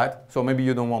 right? So maybe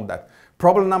you don't want that.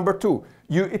 Problem number 2,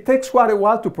 it takes quite a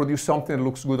while to produce something that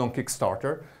looks good on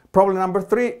Kickstarter. Problem number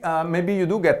 3, maybe you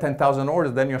do get 10,000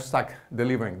 orders, then you're stuck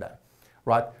delivering that,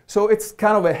 right? So it's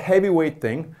kind of a heavyweight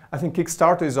thing. I think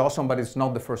Kickstarter is awesome, but it's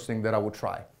not the first thing that I would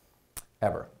try,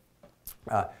 ever.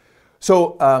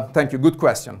 Thank you, good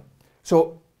question.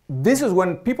 So this is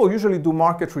when people usually do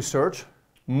market research.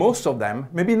 Most of them,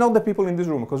 maybe not the people in this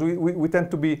room, because we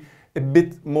tend to be a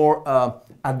bit more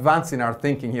advanced in our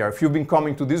thinking here. If you've been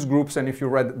coming to these groups and if you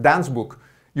read Dan's book,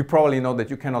 you probably know that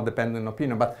you cannot depend on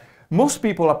opinion. But most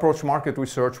people approach market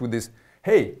research with this,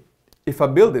 hey, if I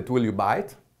build it, will you buy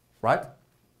it, right?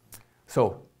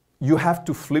 So you have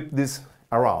to flip this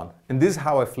around. And this is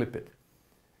how I flip it.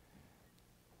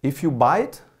 If you buy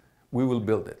it, we will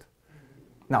build it.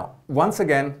 Now, once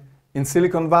again, in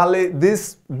Silicon Valley,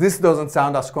 this doesn't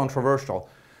sound as controversial.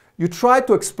 You try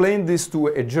to explain this to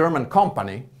a German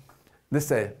company, they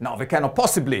say, no, we cannot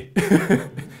possibly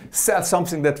sell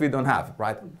something that we don't have,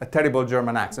 right? A terrible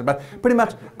German accent. But pretty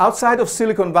much outside of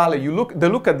Silicon Valley, they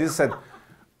look at this and said,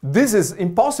 this is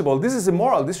impossible, this is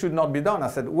immoral, this should not be done. I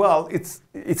said, well,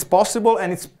 it's possible,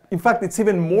 and in fact, it's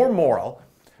even more moral.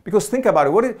 Because think about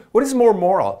it, what is more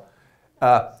moral?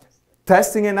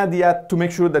 Testing an idea to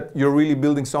make sure that you're really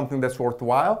building something that's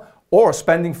worthwhile, or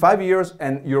spending 5 years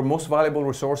and your most valuable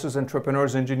resources,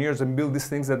 entrepreneurs, engineers, and build these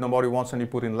things that nobody wants and you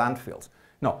put in landfills.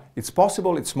 No, it's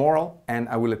possible, it's moral, and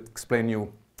I will explain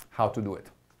you how to do it.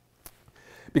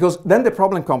 Because then the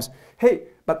problem comes, hey,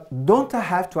 but don't I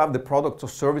have to have the product or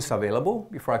service available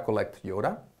before I collect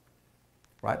Yoda,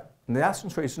 right? And the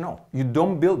answer is no, you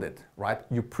don't build it, right?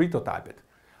 You prototype it.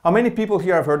 How many people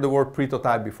here have heard the word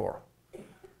prototype before?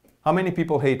 How many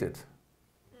people hate it?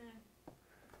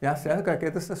 Yes, yeah,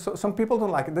 okay. Some people don't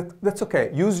like it. That's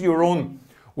okay. Use your own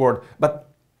word.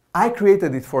 But I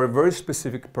created it for a very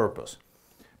specific purpose.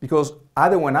 Because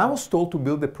either when I was told to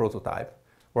build a prototype,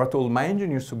 or I told my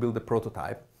engineers to build a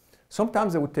prototype,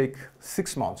 sometimes it would take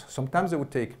 6 months. Sometimes it would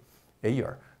take a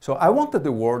year. So I wanted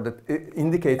the word that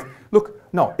indicates, look,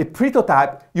 no, a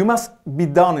prototype, you must be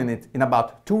done in it in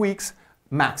about 2 weeks,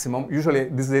 maximum. Usually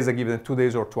these days I give them 2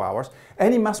 days or 2 hours,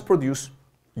 and it must produce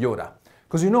Yoda.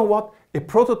 Because you know what? A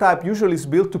prototype usually is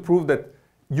built to prove that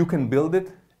you can build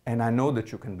it, and I know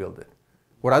that you can build it.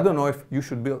 What I don't know if you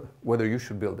should build, whether you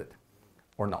should build it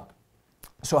or not.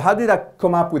 So how did I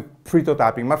come up with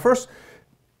prototyping? My first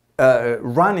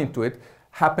run into it,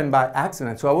 happened by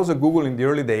accident. So I was at Google in the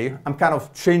early day. I'm kind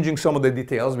of changing some of the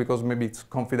details because maybe it's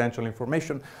confidential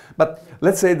information. But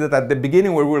let's say that at the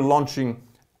beginning where we were launching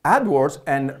AdWords,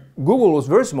 and Google was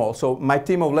very small, so my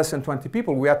team of less than 20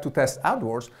 people, we had to test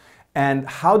AdWords. And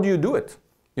how do you do it,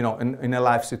 you know, in a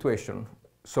live situation?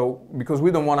 So, because we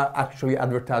don't want to actually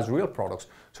advertise real products.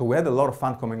 So we had a lot of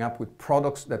fun coming up with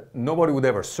products that nobody would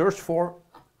ever search for,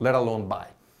 let alone buy.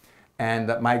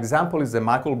 And my example is the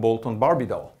Michael Bolton Barbie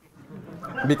doll.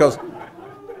 because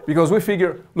we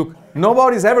figure, look,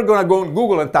 nobody's ever going to go on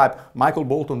Google and type Michael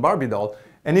Bolton Barbie doll.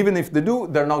 And even if they do,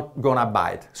 they're not going to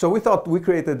buy it. So we thought we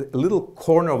created a little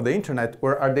corner of the internet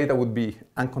where our data would be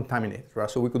uncontaminated, right?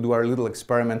 So we could do our little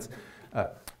experiments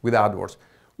with AdWords.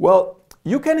 Well,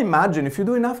 you can imagine if you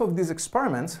do enough of these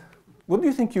experiments, what do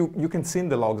you think you can see in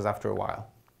the logs after a while?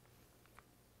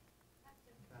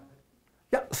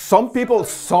 Yeah, some people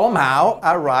somehow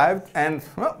arrived and,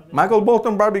 well, Michael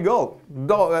Bolton Barbie doll,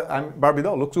 Barbie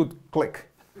doll looks good, click,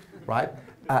 right?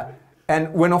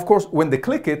 And when, of course, when they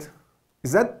click it,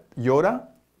 is that Yoda?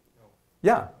 No.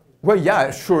 Yeah. Well, yeah,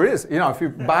 it sure is. You know, if you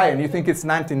buy and you think it's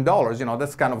 $19, you know,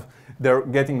 that's kind of, they're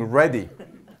getting ready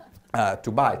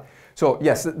to buy. So,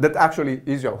 yes, that actually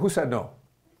is Yoda. Who said no?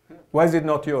 Why is it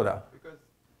not Yoda? Because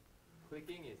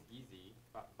clicking is easy,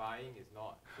 but buying is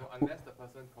not. So unless the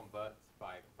person converts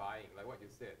by buying, like what you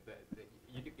said,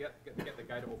 you get the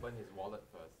guy to open his wallet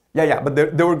first. Yeah, but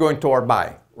they were going toward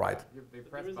buy, right? They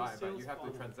press buy, but you have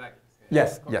to transact.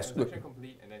 Yes. Transaction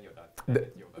complete, and then you're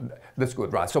done. That's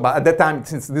good, right? So but at that time,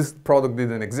 since this product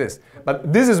didn't exist,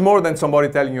 but this is more than somebody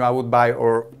telling you I would buy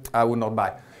or I would not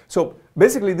buy. So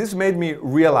basically, this made me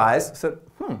realize, said,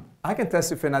 I can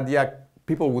test if an idea,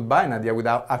 people would buy an idea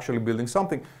without actually building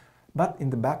something. But in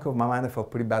the back of my mind, I felt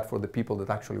pretty bad for the people that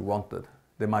actually wanted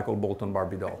the Michael Bolton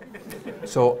Barbie doll.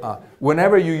 So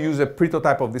whenever you use a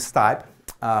prototype of this type,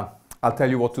 I'll tell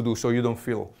you what to do so you don't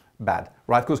feel bad,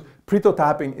 right? Because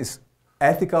prototyping is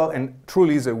ethical and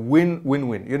truly is a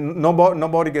win-win-win.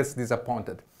 Nobody gets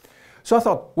disappointed. So I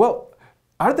thought, well,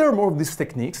 are there more of these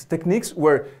techniques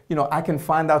where, you know, I can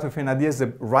find out if an idea is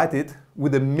write it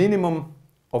with a minimum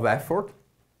of effort?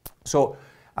 So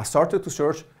I started to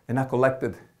search and I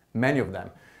collected many of them.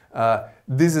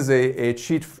 This is a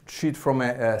cheat sheet from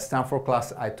a Stanford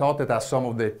class I taught that has some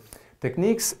of the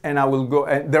techniques, and I will go,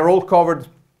 and they're all covered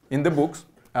in the books,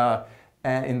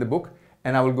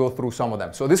 and I will go through some of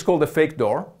them. So this is called a fake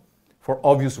door for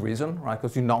obvious reason, right?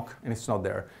 Because you knock and it's not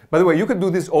there. By the way, you can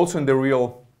do this also in the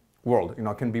real world. You know,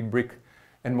 it can be brick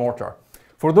and mortar.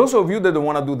 For those of you that don't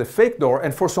want to do the fake door,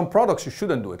 and for some products you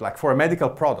shouldn't do it, like for a medical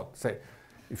product, say,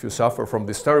 if you suffer from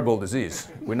this terrible disease,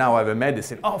 we now have a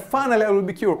medicine. Oh, finally I will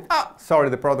be cured. Ah, sorry,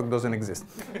 the product doesn't exist.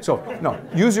 So, no,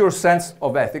 use your sense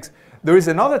of ethics. There is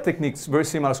another technique very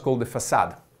similar, it's called the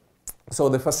facade. So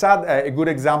the facade, a good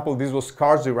example, this was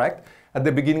Cars Direct. At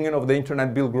the beginning of the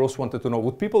internet, Bill Gross wanted to know,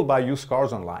 would people buy used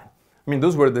cars online? I mean,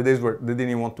 those were the days where they didn't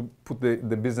even want to put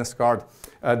the business card,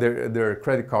 their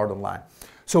credit card online.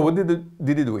 So what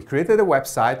did he do? He created a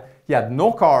website. He had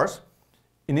no cars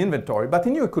in inventory, but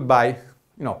he knew he could buy,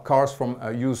 you know, cars from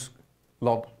a used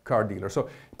lot car dealer. So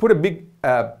he put a big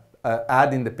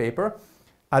ad in the paper,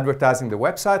 advertising the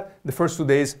website. The first 2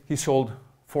 days, he sold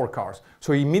 4 cars.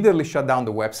 So he immediately shut down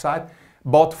the website,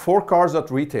 bought 4 cars at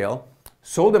retail,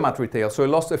 sold them at retail. So he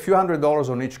lost a few $100s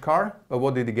on each car, but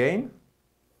what did he gain?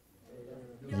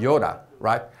 Yoda,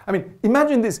 right? I mean,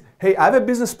 imagine this. Hey, I have a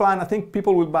business plan. I think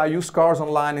people will buy used cars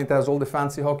online. It has all the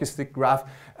fancy hockey stick graph.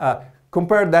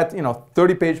 Compare that, you know,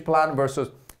 30-page plan versus,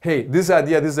 hey, this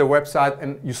idea, this is a website,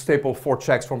 and you staple 4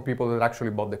 checks from people that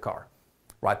actually bought the car,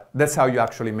 right? That's how you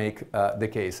actually make the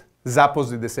case.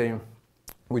 Zappos did the same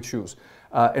with shoes.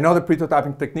 Another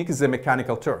prototyping technique is the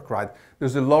mechanical Turk, right?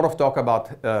 There's a lot of talk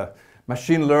about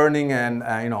machine learning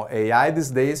and you know, AI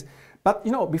these days. But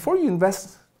you know, before you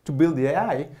invest to build the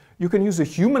AI, you can use a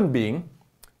human being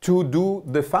to do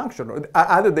the function,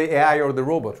 either the AI or the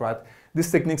robot, right?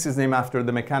 This technique is named after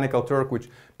the mechanical Turk, which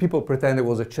people pretend it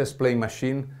was a chess-playing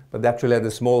machine, but they actually had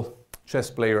a small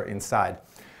chess player inside.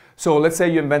 So let's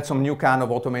say you invent some new kind of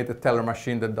automated teller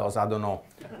machine that does, I don't know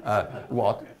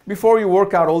what. Before you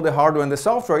work out all the hardware and the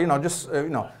software, you know, just you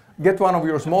know, get one of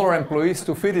your smaller employees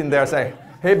to fit in there, say,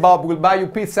 hey Bob, we'll buy you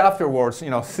pizza afterwards.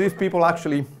 You know, see if people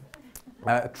actually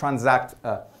transact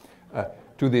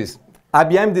to this.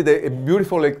 IBM did a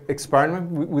beautiful experiment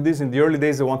with this. In the early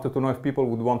days, they wanted to know if people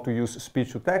would want to use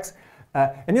speech to text.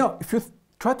 And you know, if you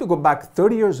try to go back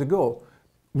 30 years ago,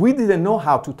 we didn't know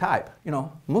how to type. You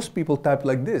know, most people type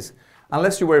like this.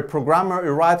 Unless you were a programmer,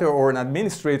 a writer, or an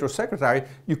administrator, secretary,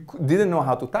 you didn't know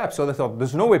how to type. So they thought,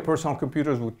 there's no way personal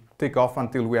computers would take off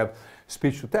until we have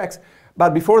speech to text.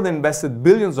 But before they invested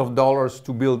billions of dollars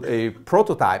to build a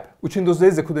prototype, which in those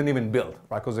days they couldn't even build,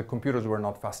 right? Because the computers were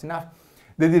not fast enough.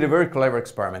 They did a very clever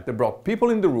experiment. They brought people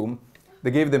in the room,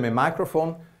 they gave them a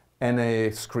microphone and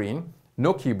a screen,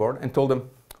 no keyboard, and told them,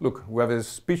 look, we have a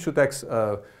speech to text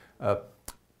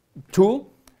tool.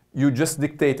 You just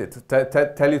dictate it,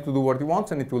 tell it to do what it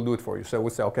wants, and it will do it for you. So we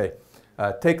say, okay,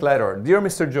 take letter, dear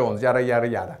Mr. Jones, yada, yada,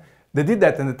 yada. They did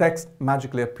that, and the text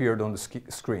magically appeared on the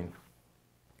screen.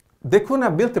 They couldn't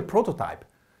have built a prototype,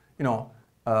 you know,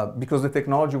 because the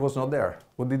technology was not there.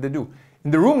 What did they do?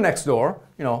 In the room next door,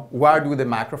 you know, wired with a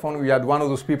microphone, we had one of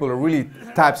those people who really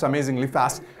types amazingly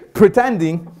fast,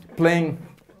 pretending playing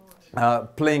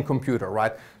computer,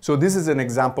 right? So this is an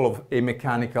example of a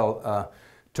mechanical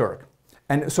Turk.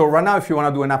 And so right now, if you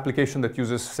want to do an application that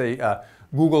uses, say,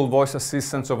 Google voice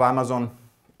assistants of Amazon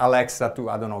Alexa to,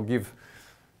 I don't know, give,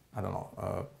 I don't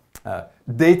know,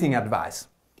 dating advice.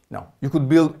 No, you could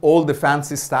build all the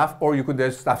fancy stuff, or you could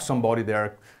just have somebody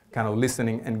there kind of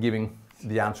listening and giving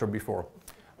the answer before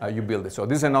you build it. So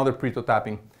this is another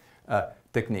prototyping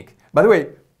technique. By the way,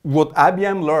 what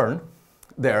IBM learned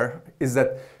there is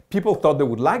that people thought they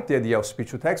would like the idea of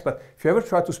speech to text, but if you ever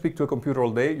try to speak to a computer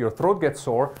all day, your throat gets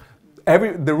sore,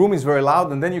 the room is very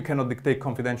loud, and then you cannot dictate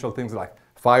confidential things like,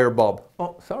 fire Bob.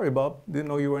 Oh, sorry, Bob, didn't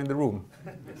know you were in the room.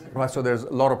 Right, so there's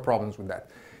a lot of problems with that.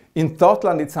 In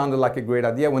Thoughtland, it sounded like a great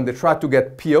idea. When they tried to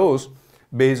get POs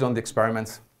based on the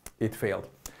experiments, it failed.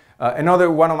 Another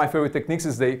one of my favorite techniques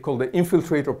is they call the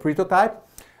infiltrator prototype.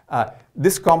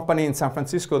 This company in San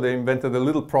Francisco, they invented a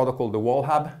little product called the wall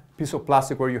hub, piece of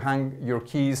plastic where you hang your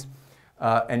keys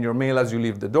and your mail as you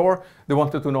leave the door. They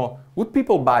wanted to know, would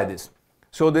people buy this?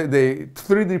 So they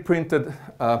 3D printed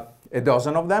a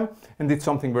dozen of them and did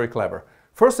something very clever.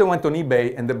 First, they went on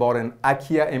eBay and they bought an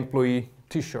IKEA employee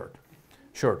t-shirt.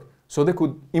 So they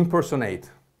could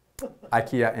impersonate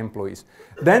IKEA employees.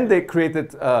 Then they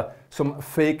created some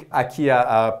fake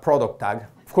IKEA product tag.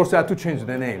 Of course, they had to change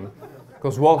the name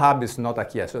because wall hub is not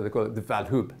IKEA, so they call it the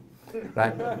Valhub,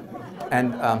 right?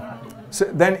 And so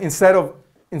then instead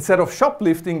of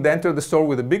shoplifting, they entered the store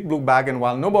with a big blue bag, and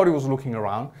while nobody was looking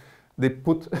around, they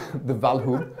put the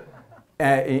Valhub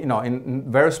you know,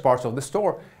 in various parts of the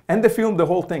store, and they filmed the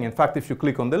whole thing. In fact, if you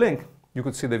click on the link, you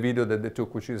could see the video that they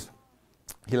took, which is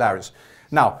hilarious.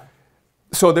 Now,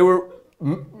 so they were,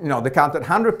 you know, they counted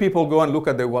 100 people go and look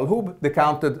at the Valhub. They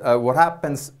counted what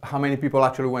happens, how many people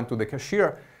actually went to the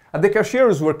cashier. At the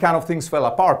cashiers where kind of things fell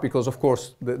apart because, of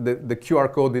course, the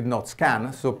QR code did not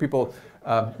scan, so people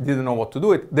didn't know what to do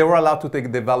with it. They were allowed to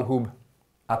take the Valhub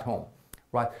at home,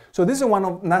 right? So this is one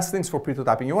of the nice things for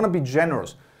prototyping. You want to be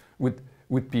generous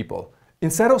with people.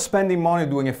 Instead of spending money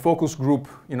doing a focus group,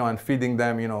 you know, and feeding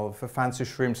them, you know, fancy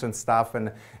shrimps and stuff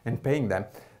and paying them,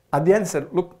 at the end they said,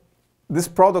 look, this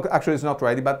product actually is not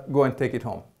ready, but go and take it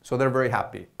home. So they're very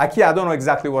happy. IKEA, I don't know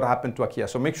exactly what happened to IKEA,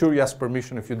 so make sure you ask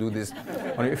permission if you do this.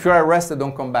 If you're arrested,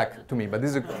 don't come back to me, but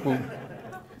this is a cool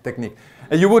technique.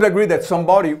 And you would agree that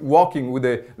somebody walking with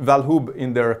a Valhub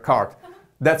in their cart,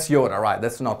 that's Yoda, right?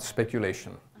 That's not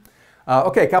speculation.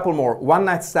 Okay, a couple more. One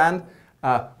night stand.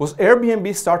 Was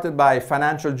Airbnb started by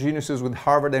financial geniuses with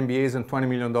Harvard MBAs and $20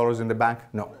 million in the bank?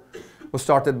 No. It was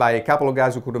started by a couple of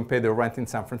guys who couldn't pay their rent in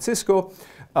San Francisco,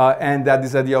 and they had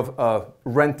this idea of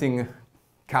renting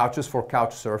couches for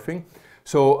couch surfing.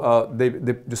 So they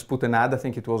just put an ad, I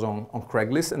think it was on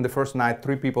Craigslist, and the first night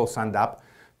 3 people signed up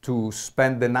to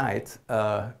spend the night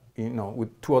you know, with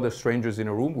 2 other strangers in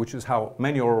a room, which is how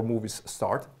many horror movies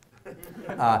start.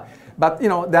 But you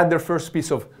know, they had their first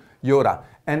piece of Yoda.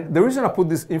 And the reason I put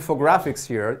these infographics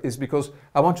here is because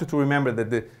I want you to remember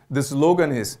that the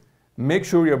slogan is, make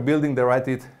sure you're building the right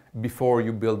it before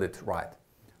you build it right?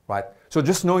 So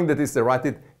just knowing that it's the right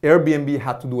it, Airbnb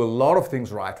had to do a lot of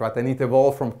things right? And it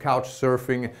evolved from couch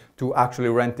surfing to actually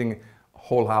renting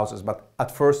whole houses. But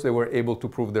at first they were able to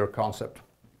prove their concept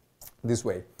this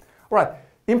way. All right,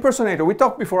 impersonator. We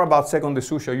talked before about Second the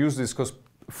Sushi. I use this because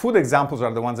food examples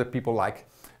are the ones that people like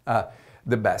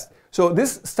the best. So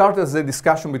this started as a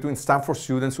discussion between Stanford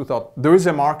students who thought there is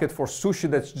a market for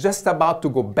sushi that's just about to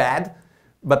go bad,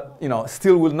 but you know,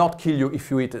 still will not kill you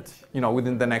if you eat it, you know,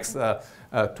 within the next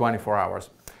 24 hours.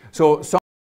 So some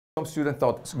students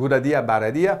thought it's a good idea, bad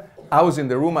idea. I was in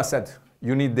the room, I said,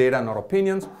 you need data, not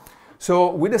opinions.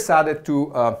 So we decided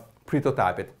to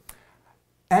prototype it.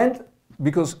 And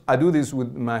because I do this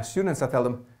with my students, I tell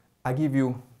them, I give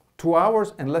you 2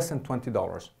 hours and less than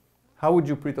 $20. How would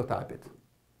you prototype it?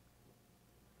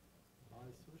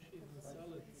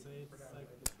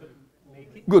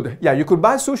 Good. Yeah, you could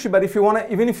buy sushi, but if you want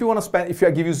to, even if you want to spend, if I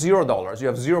give you $0, you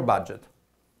have 0 budget.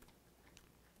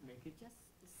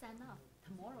 Just sign up.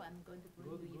 Tomorrow I'm going to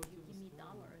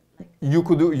you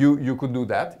could do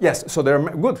that. Yes, so they're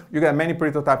good. You got many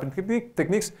prototyping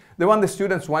techniques. The one the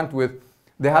students went with,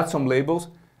 they had some labels.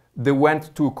 They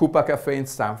went to Coupa Cafe in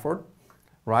Stanford,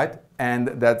 right? And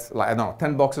that's like, I don't know,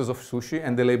 10 boxes of sushi,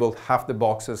 and they labeled half the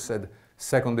boxes said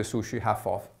second day sushi, half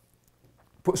off.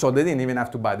 So they didn't even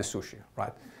have to buy the sushi,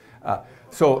 right?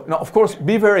 So now, of course,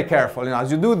 be very careful. You know,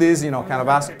 as you do this, you know, kind of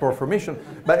ask for permission.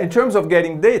 But in terms of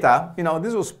getting data, you know,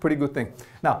 this was a pretty good thing.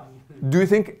 Now, do you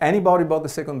think anybody bought the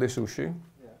second day sushi?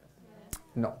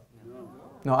 No.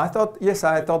 No, I thought, yes,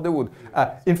 I thought they would.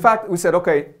 In fact, we said,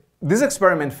 okay, this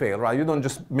experiment failed, right? You don't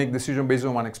just make decision based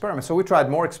on one experiment. So we tried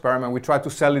more experiments. We tried to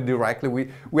sell it directly.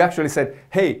 We actually said,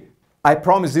 hey, I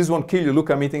promise this won't kill you. Look,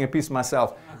 I'm eating a piece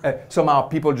myself. Somehow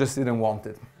people just didn't want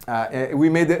it. We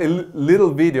made a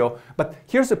little video, but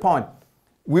here's the point.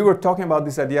 We were talking about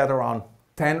this idea at around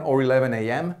 10 or 11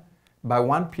 a.m. By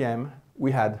 1 p.m.,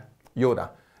 we had Yoda.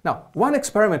 Now, one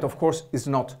experiment, of course, is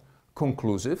not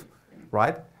conclusive,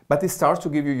 right? But it starts to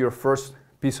give you your first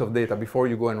piece of data before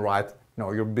you go and write, you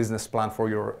know, your business plan for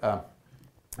your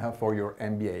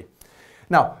MBA.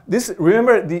 Now,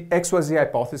 remember the XYZ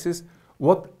hypothesis?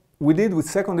 What we did with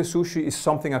second day sushi is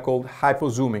something I called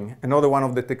hypozooming, another one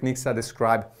of the techniques I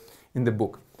describe in the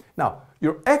book. Now,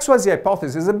 your XYZ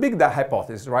hypothesis is a big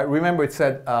hypothesis, right? Remember it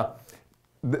said,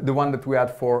 the one that we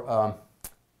had for,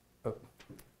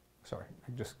 sorry,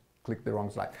 I just clicked the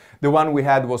wrong slide. The one we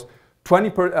had was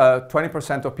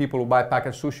 20% of people who buy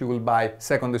packaged sushi will buy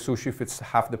second day sushi if it's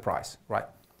half the price, right?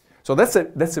 So that's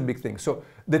a big thing. So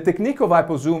the technique of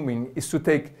hypozooming is to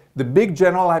take the big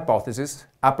general hypothesis,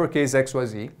 uppercase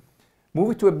XYZ,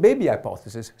 move it to a baby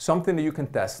hypothesis, something that you can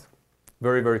test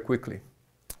very, very quickly.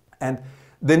 And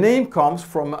the name comes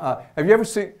from, have you ever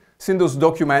seen those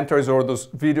documentaries or those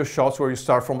video shots where you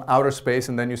start from outer space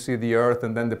and then you see the Earth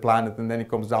and then the planet and then it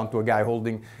comes down to a guy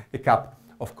holding a cup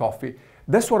of coffee?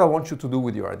 That's what I want you to do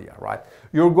with your idea, right?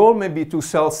 Your goal may be to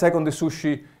sell second day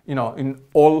sushi, you know, in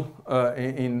all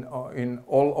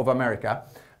of America.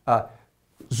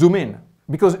 Zoom in,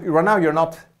 because right now you're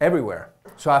not everywhere.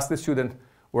 So ask the student,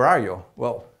 where are you?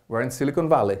 Well, we're in Silicon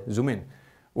Valley. Zoom in.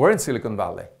 We're in Silicon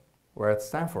Valley. We're at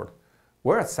Stanford.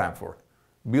 We're at Stanford.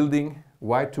 Building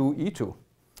Y2E2,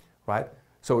 right?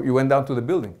 So you went down to the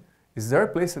building. Is there a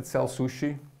place that sells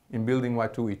sushi in building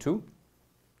Y2E2?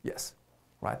 Yes,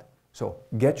 right? So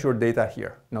get your data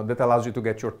here. Now that allows you to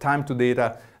get your time to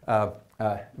data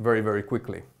very, very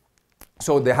quickly.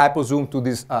 So the hypozoom to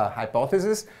this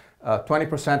hypothesis,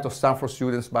 20% of Stanford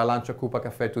students buy lunch at Coupa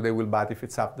Cafe today will buy it if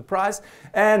it's half the price,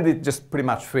 and it just pretty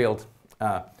much failed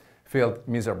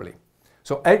miserably.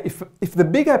 So if the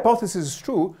big hypothesis is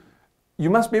true,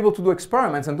 you must be able to do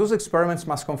experiments, and those experiments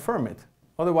must confirm it.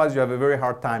 Otherwise, you have a very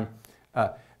hard time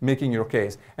making your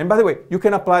case. And by the way, you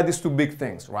can apply this to big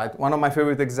things, right? One of my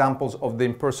favorite examples of the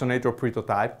impersonator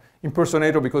prototype.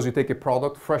 Impersonator because you take a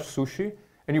product, fresh sushi,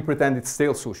 and you pretend it's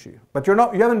stale sushi. But you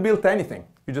haven't built anything.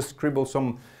 You just scribble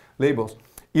some labels.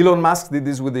 Elon Musk did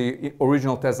this with the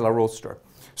original Tesla Roadster.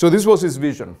 So this was his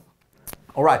vision.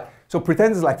 All right, so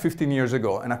pretend it's like 15 years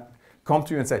ago, and I come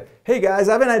to you and say, hey guys,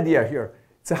 I have an idea here.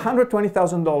 It's a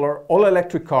 $120,000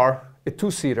 all-electric car, a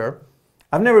two-seater.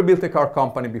 I've never built a car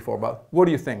company before, but what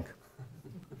do you think?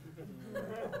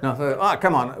 No,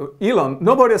 come on, Elon,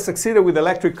 nobody has succeeded with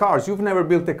electric cars. You've never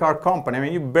built a car company. I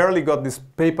mean, you barely got this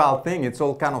PayPal thing. It's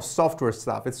all kind of software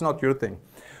stuff. It's not your thing.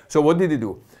 So what did he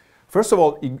do? First of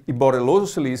all, he bought a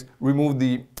Lotus Elise, removed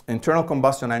the internal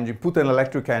combustion engine, put an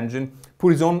electric engine,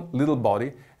 put his own little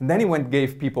body, and then he went and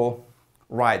gave people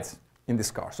rides in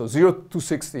this car. So 0 to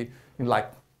 60 in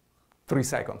like 3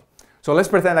 seconds. So let's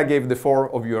pretend I gave the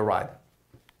 4 of you a ride.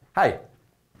 Hi.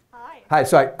 Hi. Hi,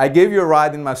 so I gave you a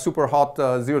ride in my super hot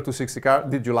 0 to 60 car.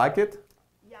 Did you like it?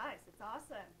 Yes, it's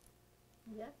awesome.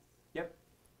 Yes. Yep.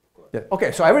 Yeah.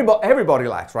 Okay, so everybody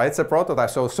likes, right? It's a prototype.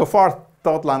 So far,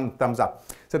 Thoughtland thumbs up.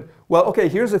 Said, well, okay,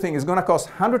 here's the thing. It's going to cost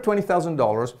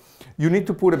 $120,000. You need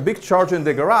to put a big charger in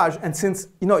the garage. And since,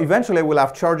 you know, eventually I will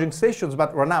have charging stations,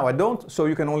 but right now I don't, so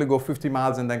you can only go 50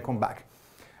 miles and then come back.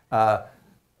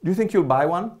 Do you think you'll buy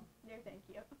one? No, thank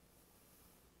you.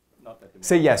 Not at the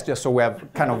Say yes, just so we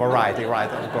have kind of variety, right?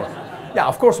 Of course. Yeah,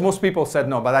 of course, most people said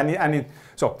no, but I need.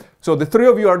 So the 3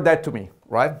 of you are dead to me,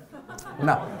 right?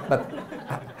 No, but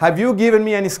have you given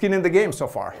me any skin in the game so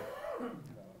far?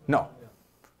 No.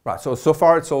 Right, so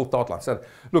far it's all Thoughtland. Said,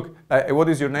 look, what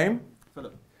is your name?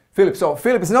 Philip. Philip. So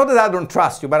Philip, it's not that I don't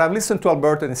trust you, but I've listened to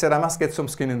Alberto and he said I must get some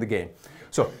skin in the game.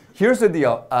 So here's the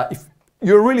deal. If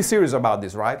you're really serious about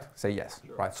this, right? Say yes,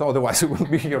 sure. Right? So otherwise it won't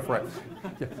be your friend.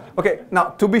 Yeah. Okay, now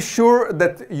to be sure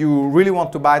that you really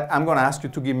want to buy it, I'm going to ask you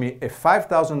to give me a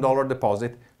 $5,000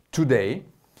 deposit today.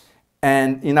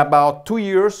 And in about 2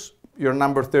 years, you're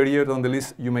number 38 on the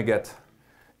list, you may get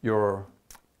your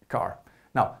car.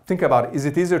 Now, think about it. Is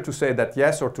it easier to say that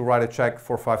yes or to write a check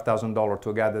for $5,000 to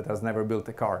a guy that has never built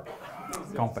a car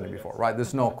company before, right?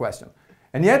 There's no question.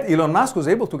 And yet, Elon Musk was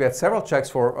able to get several checks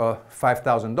for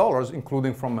 $5,000,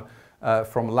 including from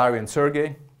Larry and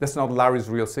Sergey. That's not Larry's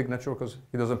real signature because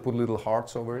he doesn't put little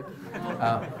hearts over it.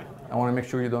 I want to make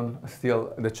sure you don't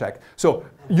steal the check. So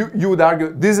you would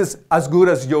argue this is as good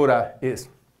as Yoda is.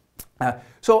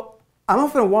 So I'm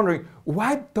often wondering,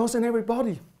 why doesn't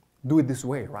everybody do it this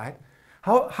way, right?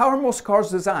 How are most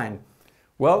cars designed?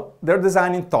 Well, they're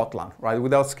designed in Thoughtland, right,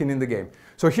 without skin in the game.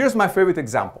 So here's my favorite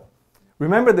example.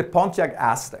 Remember the Pontiac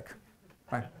Aztek,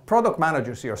 right? Product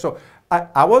managers here. So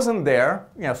I wasn't there,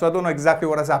 so I don't know exactly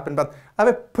what has happened, but I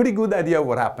have a pretty good idea of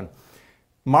what happened.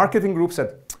 Marketing group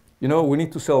said, we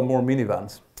need to sell more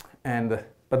minivans,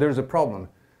 but there's a problem.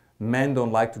 Men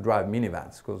don't like to drive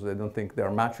minivans because they don't think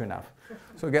they're macho enough.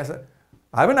 So guess what?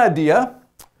 I have an idea.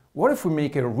 What if we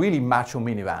make a really macho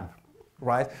minivan,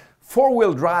 right?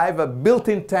 4-wheel drive, a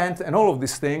built-in tent, and all of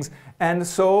these things. And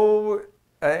so,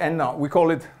 we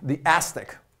call it the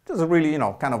Aztek. This is really,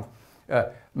 kind of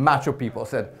macho people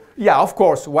said, yeah, of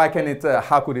course, why can it,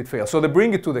 how could it fail? So they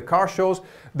bring it to the car shows,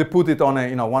 they put it on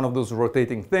one of those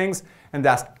rotating things, and they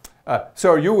ask,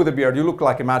 sir, you with a beard, you look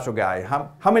like a macho guy.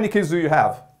 How many kids do you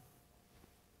have?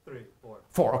 3, 4.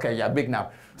 4, okay, yeah, big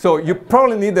now. So you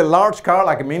probably need a large car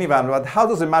like a minivan, but how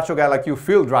does a macho guy like you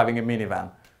feel driving a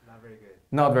minivan? Not very good.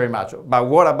 Not very macho. But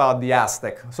what about the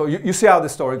Aztek? So you see how the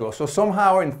story goes. So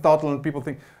somehow in Thoughtland people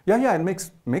think, yeah,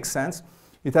 it makes sense.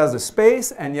 It has the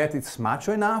space, and yet it's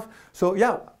macho enough. So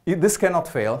yeah, this cannot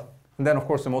fail. And then, of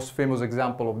course, the most famous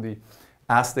example of the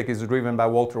Aztek is driven by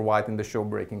Walter White in the show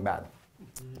Breaking Bad.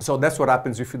 So that's what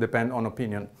happens if you depend on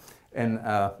opinion and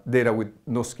data with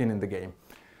no skin in the game.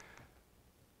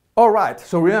 All right,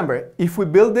 so remember, if we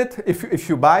build it, if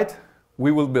you buy it,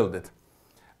 we will build it.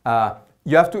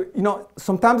 You have to,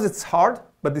 sometimes it's hard,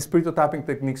 but these prototyping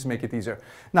techniques make it easier.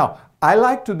 Now, I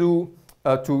like to do,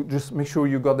 to just make sure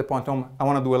you got the point home, I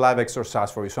want to do a live exercise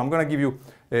for you. So I'm going to give you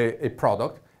a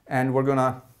product, and we're going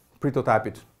to prototype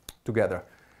it together.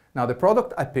 Now, the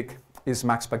product I pick is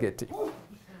Max Spaghetti,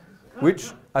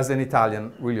 which, as an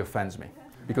Italian, really offends me,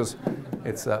 because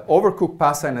it's overcooked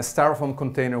pasta in a styrofoam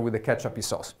container with a ketchup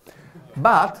sauce.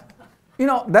 But,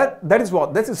 that is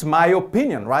what? That is my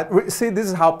opinion, right? See, this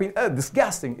is how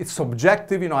disgusting. It's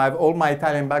subjective, I have all my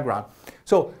Italian background.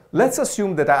 So let's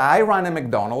assume that I run a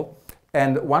McDonald's,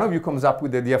 and one of you comes up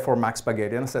with the idea for Max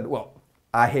Spaghetti, and I said, well,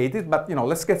 I hate it, but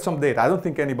let's get some data. I don't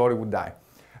think anybody would buy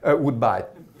it.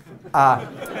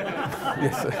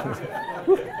 Yes.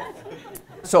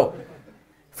 So,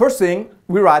 first thing,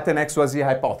 we write an XYZ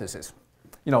hypothesis.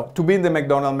 To be in the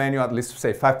McDonald's menu, at least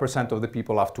say 5% of the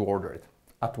people have to order it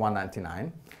at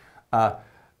 $1.99.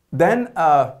 Then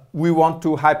we want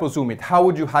to hypozoom it. How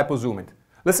would you hypozoom it?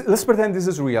 Let's pretend this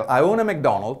is real. I own a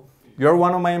McDonald's. You're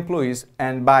one of my employees,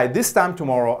 and by this time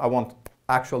tomorrow, I want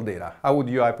actual data. How would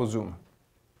you hypozoom?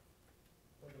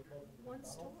 One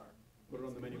store. Put it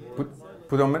on the menu board.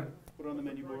 Put on the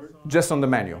menu board. Just on the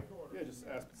menu. Yeah, just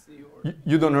ask.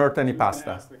 You don't hurt any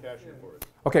pasta. Ask the cashier for it.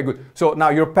 Okay, good. So now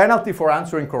your penalty for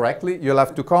answering correctly, you'll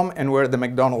have to come and wear the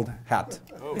McDonald's hat.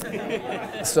 Oh.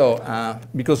 So,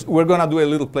 because we're going to do a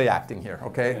little play acting here,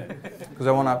 okay? Because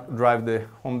I want to drive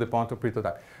home the point of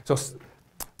prototype. So,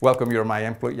 welcome, you're my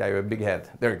employee. Yeah, you have a big head.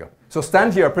 There you go. So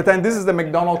stand here. Pretend this is the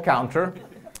McDonald's counter.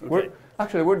 Okay.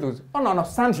 Actually, we're doing. Oh, no,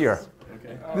 stand here.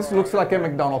 Okay. This looks like a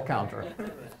McDonald's counter.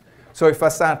 So if I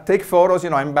stand, take photos,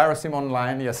 embarrass him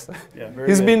online, yes. Yeah, very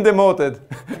He's good. been demoted.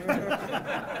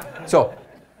 So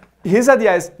his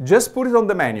idea is just put it on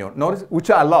the menu. Notice, which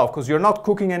I love, because you're not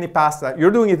cooking any pasta. You're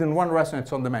doing it in one restaurant,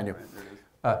 it's on the menu.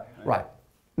 Right.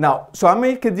 Now, so I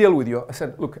make a deal with you. I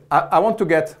said, look, I want to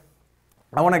get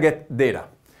data.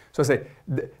 So I say,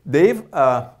 Dave,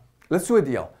 let's do a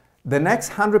deal. The next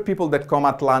 100 people that come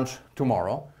at lunch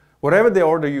tomorrow, whatever they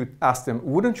order, you ask them,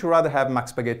 wouldn't you rather have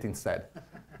Max Spaghetti instead?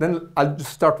 Then I'll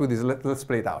just start with this. Let's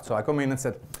play it out. So I come in and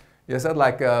said, yes, I'd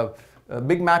like a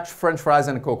Big Mac, French fries,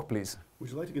 and a Coke, please. Would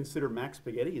you like to consider Max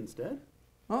Spaghetti instead?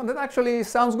 Oh, that actually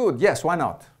sounds good. Yes, why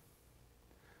not?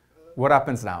 What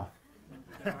happens now?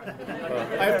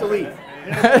 I have to leave.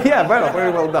 Yeah,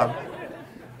 very well done.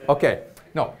 Okay,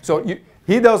 no, so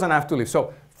he doesn't have to leave.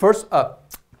 So first,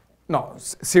 no,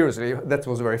 seriously, that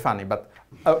was very funny, but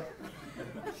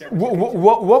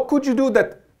what could you do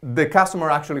that the customer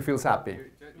actually feels happy?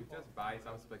 You just buy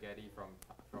some spaghetti from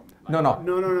No.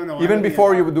 No. Even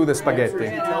before you would do the spaghetti.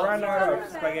 You run out of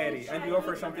spaghetti and you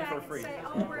offer something for free. Say,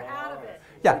 oh, we're out of it.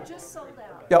 Yeah. We just sold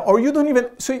out. Yeah, or you don't even,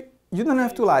 so you don't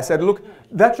have to lie. I said, look,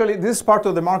 actually, this is part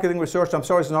of the marketing research. I'm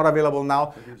sorry it's not available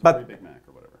now, but Big Mac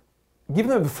or whatever. give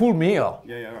them a full meal.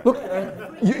 Yeah, right. Look,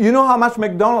 you know how much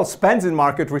McDonald's spends in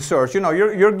market research. You know,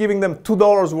 you're giving them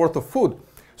 $2 worth of food.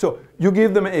 So you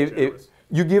give them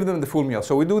you give them the full meal.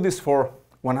 So we do this for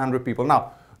 100 people.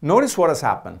 Now, notice what has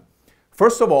happened.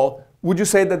 First of all, would you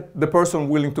say that the person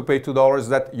willing to pay $2 is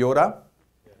that Yoda?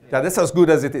 Yeah, that's as good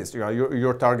as it is. You know,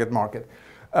 your target market.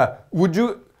 Would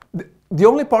you? The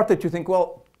only part that you think,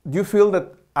 well, do you feel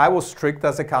that I was strict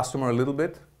as a customer a little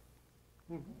bit?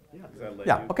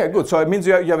 Yeah, okay, good. So it means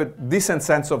you have a decent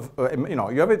sense of, you know,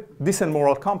 you have a decent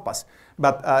moral compass.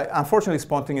 But unfortunately, it's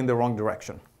pointing in the wrong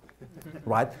direction,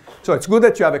 right? So it's good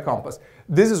that you have a compass.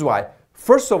 This is why.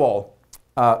 First of all,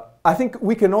 I think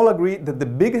we can all agree that the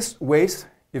biggest waste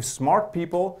is smart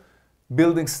people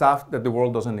building stuff that the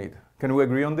world doesn't need. Can we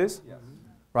agree on this? Yes.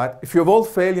 Right? If you've all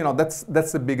failed, you know,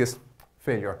 that's the biggest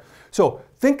failure. So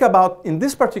think about, in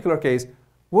this particular case,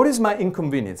 what is my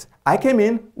inconvenience? I came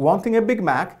in wanting a Big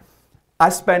Mac. I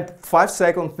spent 5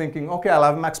 seconds thinking, okay, I'll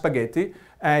have Mac Spaghetti,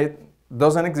 and it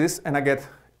doesn't exist, and I get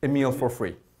a meal for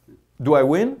free. Do I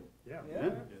win? Yeah.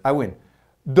 I win.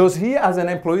 Does he, as an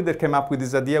employee that came up with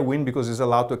this idea, win because he's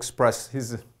allowed to express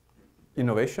his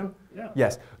innovation? Yeah.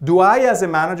 Yes. Do I, as a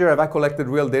manager, have I collected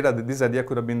real data that this idea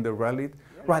could have been the real lead?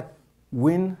 Yeah. Right.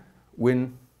 Win,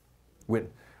 win, win.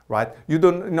 Right? You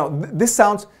don't, you know, this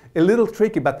sounds a little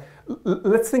tricky, but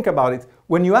let's think about it.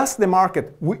 When you ask the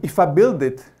market, if I build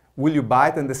it, will you buy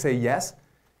it? And they say yes.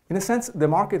 In a sense, the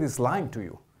market is lying to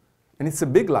you. And it's a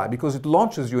big lie because it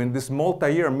launches you in this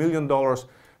multi-year, $1 million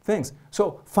things.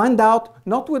 So find out,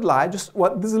 not with lie, just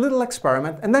this is a little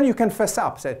experiment, and then you can fess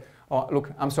up. Say, oh,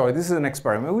 look, I'm sorry, this is an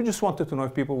experiment. We just wanted to know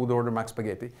if people would order Mac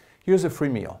Spaghetti. Here's a free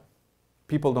meal.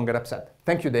 People don't get upset.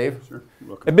 Thank you, Dave. Sure. You're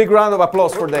welcome. A big round of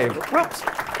applause for Dave.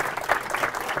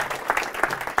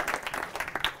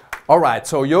 All right,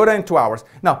 so Yoda in 2 hours.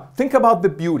 Now, think about the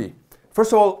beauty.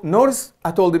 First of all, notice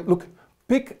I told him, look,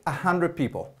 pick 100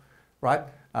 people, right?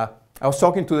 I was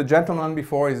talking to the gentleman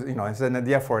before, he has an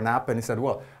idea for an app, and he said,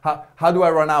 well, how do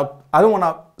I run out? I don't want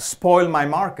to spoil my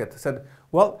market. I said,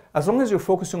 well, as long as you're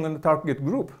focusing on the target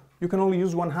group, you can only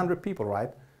use 100 people,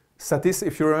 right?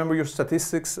 If you remember your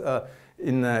statistics from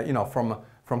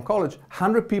college,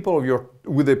 100 people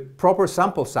with a proper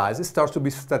sample size, it starts to be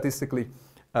statistically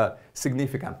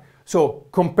significant. So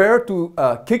compared to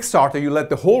Kickstarter, you let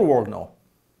the whole world know,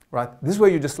 right? This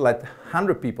way you just let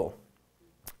 100 people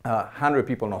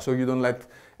know. So you don't let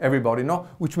everybody know,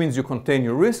 which means you contain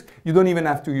your risk. You don't even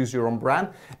have to use your own brand.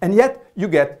 And yet you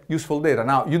get useful data.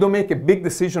 Now, you don't make a big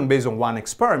decision based on one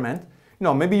experiment.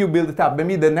 Maybe you build it up.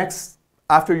 Maybe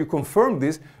after you confirm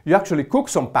this, you actually cook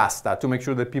some pasta to make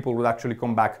sure that people will actually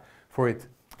come back for it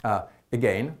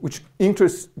again, which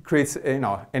creates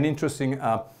an interesting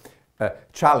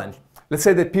challenge. Let's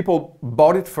say that people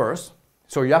bought it first,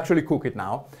 so you actually cook it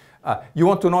now. You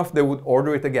want to know if they would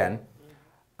order it again.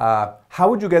 How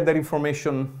would you get that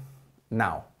information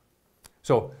now?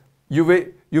 So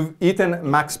you've eaten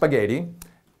Mac Spaghetti,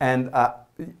 and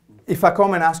if I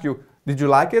come and ask you, did you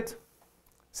like it?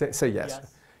 Say yes.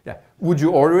 Yeah. Would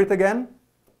you order it again?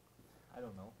 I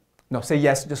don't know. No, say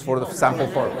yes just for the sample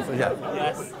purpose. Yeah.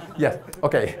 Yes. Yes.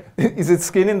 Okay. Is it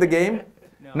skin in the game?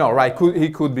 No, right. He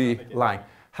could be lying.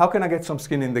 How can I get some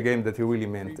skin in the game that he really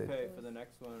meant it? Prepay for the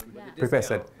next one. Prepay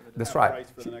said. That's right.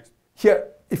 Here,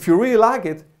 if you really like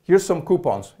it, here's some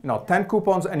coupons. 10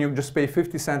 coupons, and you just pay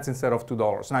 50 cents instead of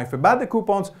 $2. Now, if you buy the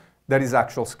coupons, there is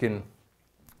actual skin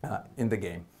in the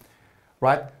game,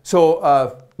 right? So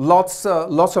lots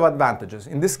of advantages.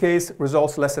 In this case,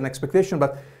 results less than expectation.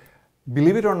 But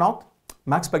believe it or not,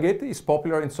 Mac Spaghetti is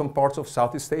popular in some parts of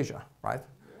Southeast Asia, right?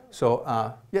 So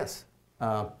yes,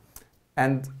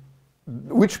 and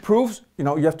which proves you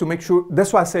have to make sure.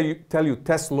 That's why I tell you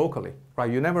test locally, right?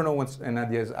 You never know when an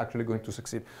idea is actually going to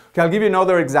succeed. Okay, I'll give you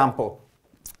another example.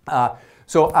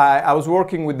 So I was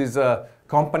working with this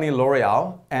company,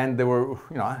 L'Oreal, and they were,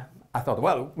 I thought,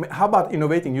 well, how about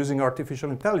innovating using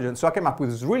artificial intelligence? So I came up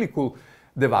with this really cool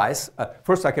device.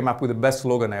 First, I came up with the best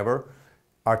slogan ever: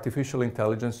 artificial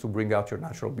intelligence to bring out your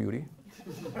natural beauty,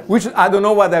 which I don't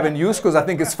know what I haven't used because I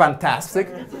think it's fantastic,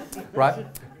 right?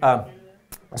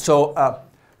 So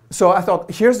I thought,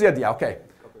 here's the idea. Okay,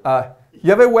 you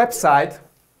have a website.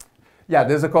 Yeah,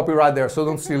 there's a copyright there, so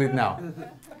don't steal it now.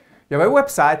 You have a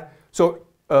website. So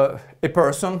a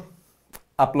person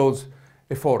uploads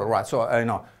a photo, right? So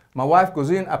my wife goes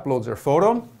in, uploads her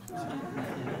photo.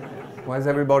 Why is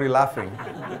everybody laughing?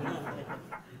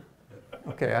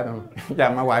 Okay, I don't.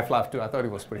 Yeah, my wife laughed too. I thought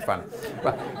it was pretty funny.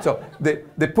 Right. So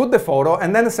they put the photo,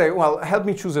 and then they say, well, help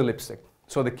me choose a lipstick.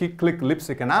 So they click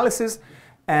lipstick analysis,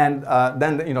 and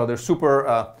then you know there's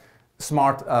super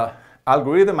smart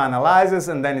algorithm analyzes,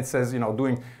 and then it says, you know,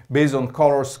 doing based on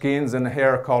color, skins, and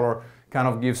hair color, kind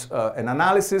of gives an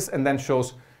analysis, and then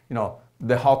shows, you know,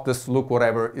 the hottest look,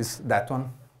 whatever, is that one,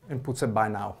 and puts a buy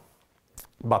now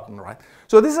button, right?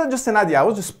 So this is just an idea. I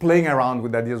was just playing around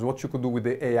with ideas, what you could do with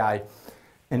the AI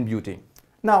and beauty.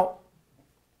 Now,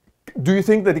 do you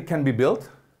think that it can be built?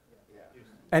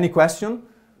 Any question?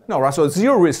 No, right? So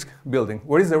zero risk building.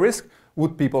 What is the risk?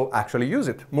 Would people actually use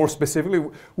it? More specifically,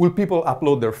 will people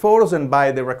upload their photos and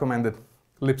buy the recommended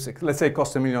lipstick? Let's say it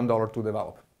costs $1 million to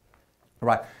develop.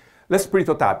 Right. Let's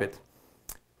prototype it.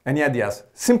 Any ideas?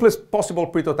 Simplest possible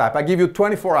prototype. I give you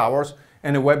 24 hours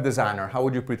and a web designer. How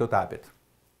would you prototype it?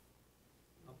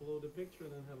 Upload a picture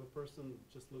and then have a person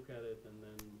just look at it and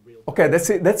then real time. Okay,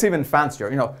 that's even fancier.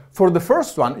 You know, for the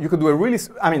first one, you could do a really,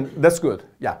 I mean, that's good.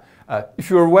 Yeah. If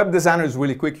your web designer is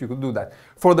really quick, you could do that.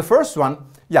 For the first one,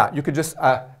 yeah, you could just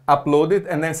upload it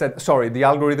and then say, sorry, the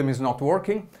algorithm is not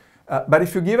working. But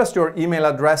if you give us your email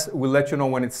address, we'll let you know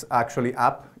when it's actually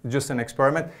up. It's just an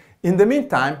experiment. In the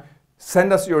meantime,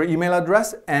 send us your email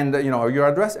address and you know, your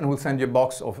address, and we'll send you a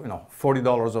box of, you know,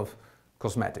 $40 of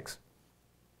cosmetics.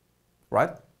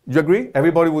 Right? Do you agree?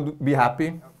 Everybody would be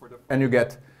happy, and you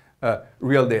get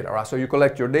real data. Right? So you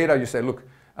collect your data. You say, look,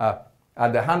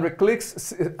 at the 100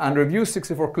 clicks, 100 views,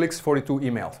 64 clicks, 42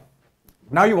 emails.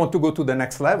 Now you want to go to the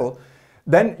next level.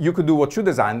 Then you could do what you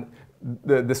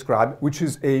described, which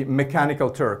is a mechanical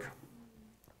Turk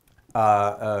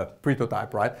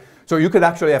prototype, right? So you could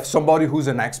actually have somebody who's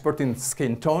an expert in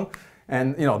skin tone,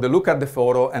 and you know, they look at the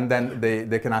photo, and then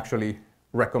they can actually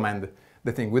recommend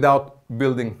the thing without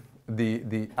building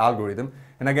the algorithm.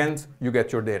 And again, you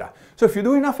get your data. So if you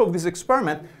do enough of this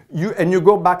experiment, you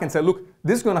go back and say, look,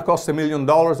 this is going to cost $1 million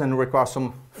and require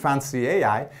some fancy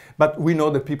AI, but we know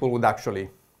that people would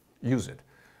actually use it.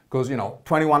 Because, you know,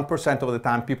 21% of the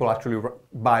time people actually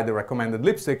buy the recommended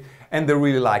lipstick, and they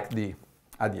really like the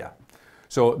idea.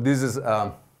 So this is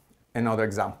another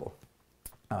example.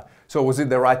 So was it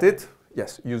the right it?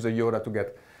 Yes, use a Yoda to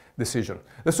get decision.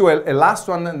 Let's do a last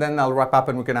one, and then I'll wrap up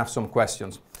and we can have some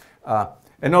questions.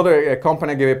 Another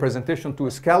company gave a presentation to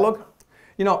Kellogg.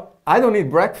 You know, I don't eat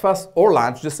breakfast or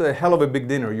lunch, just a hell of a big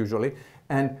dinner usually.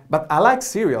 But I like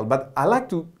cereal, but I like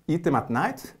to eat them at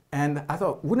night. And I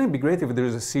thought, wouldn't it be great if there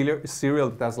is a cereal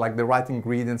that has like the right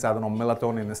ingredients, I don't know,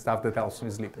 melatonin and stuff that helps me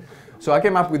sleep. So I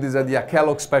came up with this idea,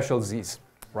 Kellogg Special Z's,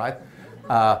 right?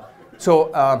 How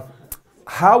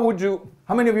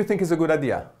many of you think it's a good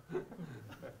idea?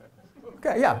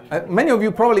 Okay, yeah. Many of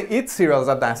you probably eat cereals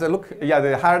at night. So look, yeah,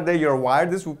 the hard day you're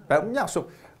wired, yeah, so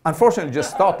unfortunately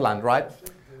just Scotland, right?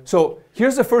 So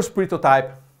here's the first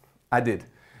prototype I did.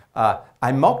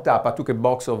 I mocked up, I took a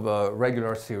box of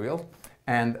regular cereal,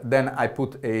 and then I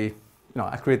put I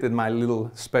created my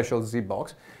little special Z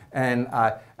box, and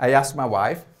I asked my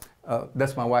wife,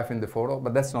 that's my wife in the photo,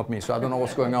 but that's not me, so I don't know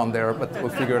what's going on there, but we'll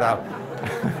figure it out.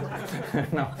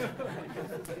 No.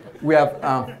 We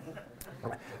have,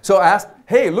 so I asked,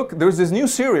 hey, look, there's this new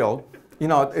cereal, you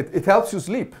know, it helps you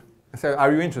sleep. I said,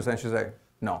 are you interested? And she said,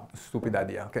 no, stupid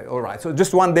idea. Okay, all right. So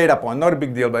just one data point, not a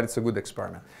big deal, but it's a good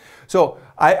experiment. So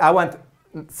I went,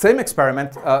 same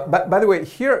experiment. But by the way,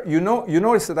 here, you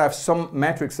notice that I have some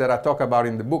metrics that I talk about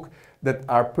in the book that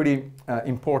are pretty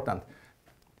important.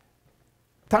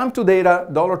 Time to data,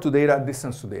 dollar to data,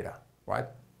 distance to data, right?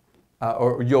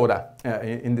 Or Yoda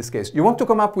in this case. You want to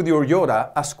come up with your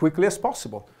Yoda as quickly as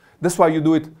possible. That's why you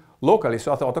do it locally.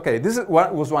 So I thought, okay, this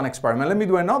was one experiment. Let me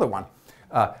do another one.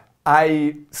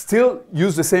 I still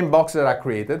use the same box that I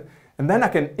created, and then I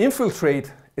can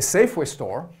infiltrate a Safeway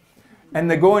store, and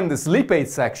they go in the sleep aid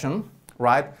section,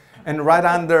 right? And right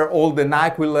under all the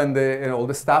NyQuil and all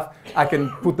the stuff, I can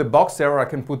put the box there, or I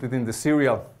can put it in the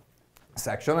cereal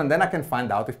section, and then I can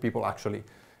find out if people actually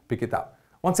pick it up.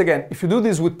 Once again, if you do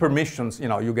this with permissions, you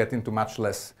know, you get into much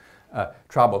less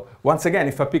trouble. Once again,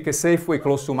 if I pick a Safeway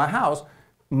close to my house,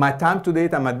 my time to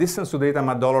data, my distance to data,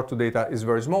 my dollar to data is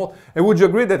very small. And would you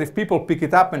agree that if people pick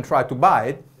it up and try to buy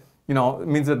it, you know, it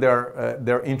means that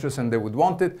they're interested and they would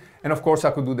want it. And of course,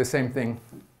 I could do the same thing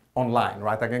online,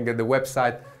 right? I can get the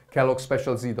website,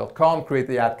 kelloggspecialz.com, create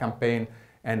the ad campaign,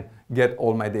 and get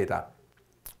all my data.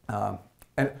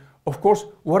 And of course,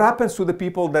 what happens to the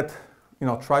people that, you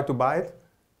know, try to buy it?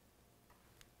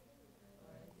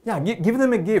 Yeah, give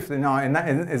them a gift, you know, an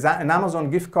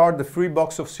Amazon gift card, the free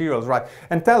box of cereals, right?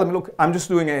 And tell them, look, I'm just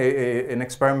doing an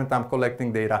experiment, I'm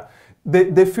collecting data.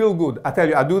 They feel good. I tell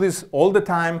you, I do this all the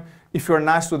time. If you're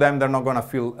nice to them, they're not going to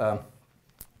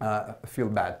feel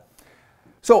bad.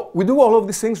 So we do all of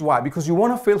these things. Why? Because you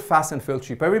want to fail fast and fail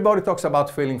cheap. Everybody talks about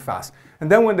failing fast.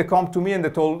 And then when they come to me and they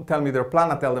tell me their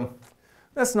plan, I tell them,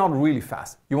 that's not really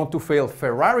fast. You want to fail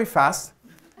Ferrari fast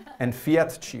and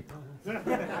Fiat cheap.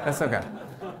 That's okay.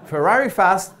 Ferrari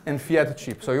fast and Fiat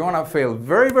cheap. So you want to fail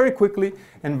very, very quickly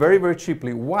and very, very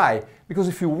cheaply. Why? Because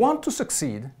if you want to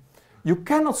succeed, you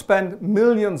cannot spend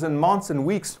millions and months and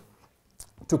weeks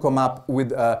to come up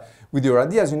with your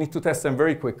ideas. You need to test them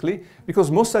very quickly because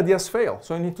most ideas fail.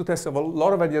 So you need to test a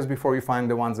lot of ideas before you find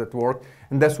the ones that work.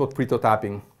 And that's what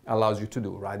prototyping allows you to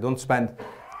do, right? Don't spend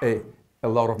a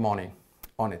lot of money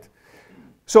on it.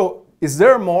 So is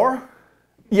there more?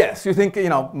 Yes, you think,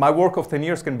 my work of 10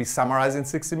 years can be summarized in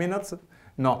 60 minutes?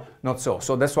 No, not so.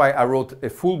 So that's why I wrote a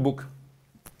full book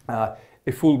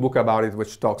about it,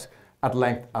 which talks at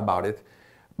length about it.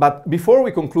 But before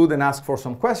we conclude and ask for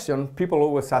some questions, people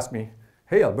always ask me,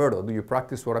 hey, Alberto, do you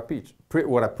practice what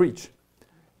I preach?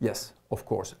 Yes, of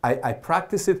course. I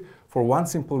practice it for one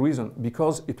simple reason,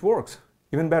 because it works.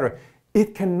 Even better,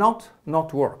 it cannot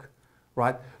not work,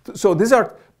 right? So these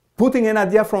are putting an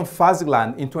idea from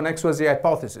Fuzzland into an XYZ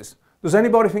hypothesis. Does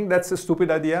anybody think that's a stupid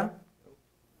idea?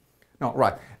 No,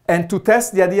 right. And to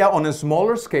test the idea on a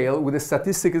smaller scale with a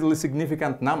statistically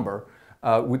significant number,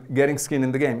 with getting skin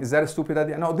in the game. Is that a stupid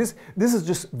idea? No, this is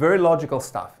just very logical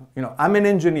stuff. I'm an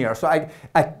engineer, so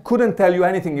I couldn't tell you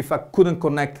anything if I couldn't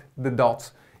connect the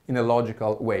dots in a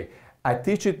logical way. I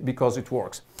teach it because it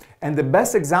works. And the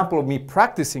best example of me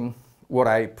practicing what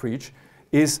I preach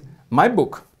is my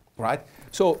book, right?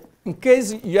 So in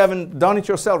case you haven't done it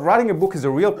yourself, writing a book is a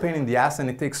real pain in the ass and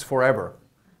it takes forever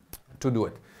to do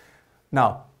it.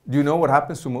 Now, do you know what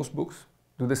happens to most books?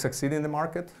 Do they succeed in the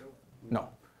market? No.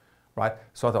 Right?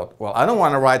 So I thought, well, I don't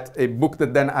want to write a book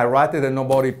that then I write it and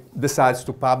nobody decides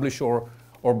to publish or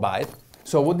buy it.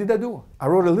 So what did I do? I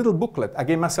wrote a little booklet. I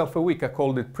gave myself a week. I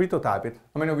called it Prototype It.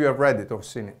 How many of you have read it or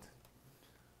seen it?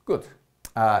 Good.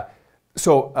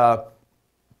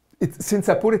 Since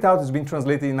I put it out, it's been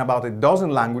translated in about 12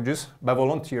 languages by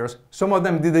volunteers. Some of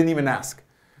them didn't even ask.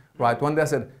 Right? One day I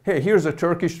said, hey, here's a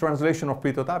Turkish translation of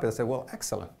Prototype It. I said, well,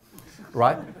 excellent.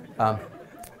 Right?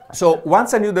 So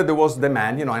once I knew that there was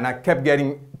demand, and I kept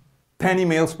getting 10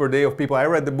 emails per day of people, I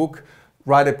read the book,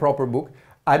 write a proper book,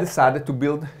 I decided to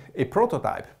build a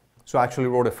prototype. So I actually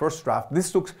wrote a first draft. This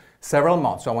took several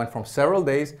months. So I went from several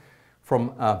days,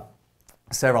 from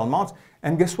several months.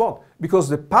 And guess what? Because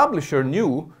the publisher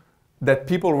knew that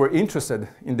people were interested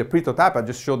in the prototype, I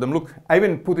just showed them, look, I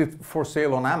even put it for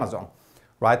sale on Amazon,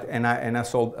 right? And I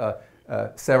sold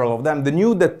several of them. They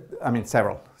knew that,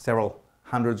 several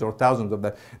hundreds or thousands of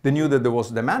them. They knew that there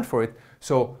was demand for it,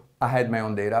 so I had my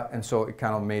own data, and so it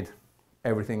kind of made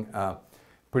everything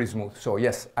pretty smooth. So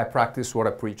yes, I practice what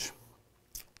I preach.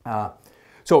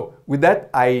 So with that,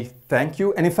 I thank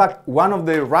you. And in fact, one of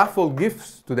the raffle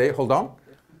gifts today, hold on,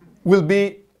 will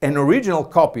be an original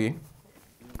copy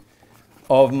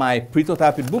of my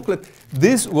prototyped booklet.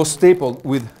 This was stapled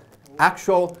with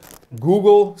actual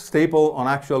Google staple on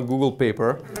actual Google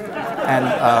paper.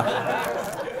 And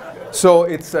so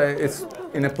it's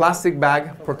in a plastic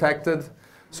bag, protected,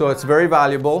 so it's very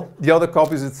valuable. The other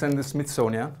copies, it's in the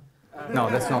Smithsonian. No,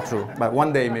 that's not true, but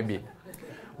one day maybe.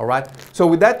 All right, so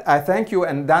with that, I thank you,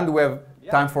 and then we have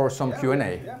time for some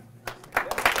Q&A.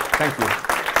 Thank you.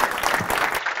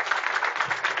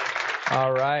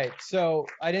 All right, so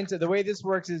the way this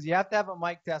works is you have to have a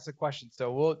mic to ask a question.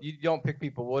 So you don't pick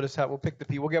people, we'll pick the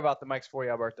people. We'll give out the mics for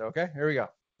you, Alberto, okay? Here we go.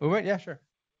 Movement, yeah, sure.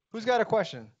 Who's got a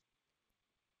question?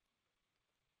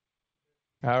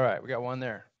 All right, we got one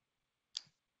there.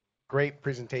 Great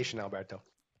presentation, Alberto.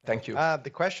 Thank you. The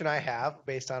question I have,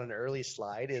 based on an early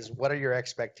slide, is what are your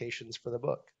expectations for the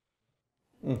book?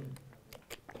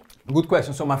 Good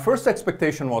question. So my first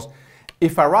expectation was,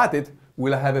 if I write it,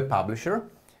 will I have a publisher?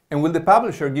 And will the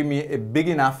publisher give me a big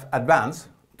enough advance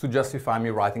to justify me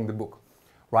writing the book,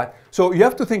 right? So you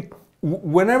have to think,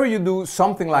 whenever you do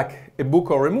something like a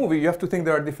book or a movie, you have to think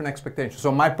there are different expectations.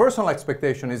 So my personal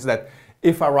expectation is that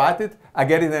if I write it, I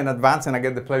get it in advance and I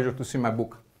get the pleasure to see my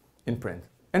book in print.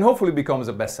 And hopefully it becomes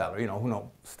a bestseller, who knows,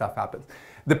 stuff happens.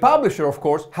 The publisher, of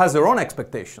course, has their own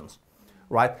expectations,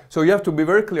 right? So you have to be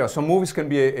very clear. Some movies can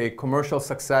be a commercial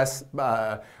success,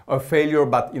 a failure,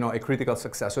 but a critical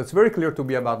success. So it's very clear to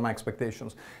be about my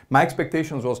expectations. My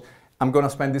expectations was, I'm going to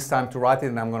spend this time to write it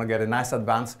and I'm going to get a nice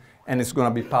advance and it's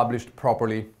going to be published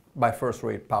properly by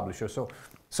first-rate publisher.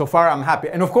 So far I'm happy.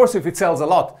 And of course, if it sells a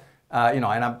lot, and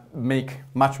I make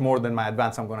much more than my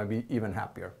advance, I'm going to be even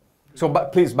happier. So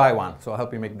please buy one, so I'll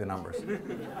help you make the numbers.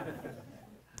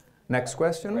 Next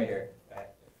question. Right here.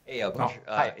 Hey, Alberto.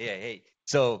 Hi. Yeah, hey.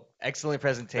 So excellent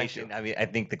presentation. I mean, I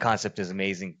think the concept is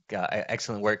amazing.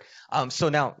 Excellent work. So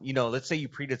now, let's say you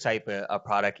prototype a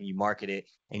product and you market it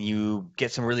and you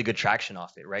get some really good traction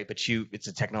off it, right? But it's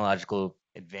a technological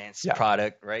advanced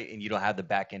product, right? And you don't have the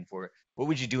back end for it. What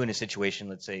would you do in a situation,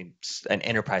 let's say an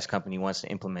enterprise company wants to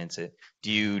implement it?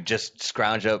 Do you just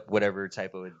scrounge up whatever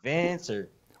type of advance or?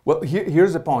 Well,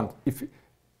 here's the point.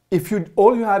 If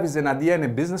all you have is an idea and a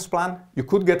business plan, you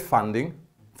could get funding.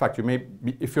 In fact, you may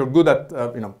be, if you're good at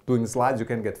doing slides, you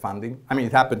can get funding. I mean,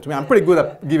 it happened to me. I'm pretty good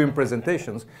at giving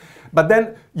presentations. But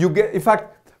then you get, in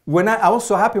fact, I was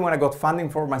so happy when I got funding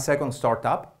for my second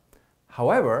startup.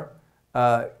 However,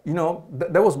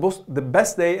 that was both the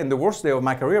best day and the worst day of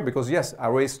my career because yes, I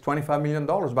raised $25 million,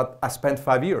 but I spent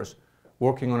 5 years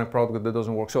working on a product that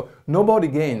doesn't work. So nobody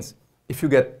gains if you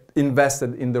get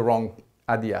invested in the wrong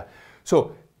idea.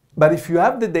 So, but if you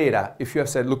have the data, if you have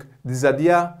said, look, this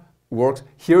idea works,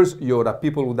 here's Yoda,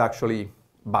 people would actually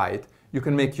buy it. You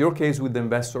can make your case with the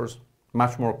investors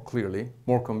much more clearly,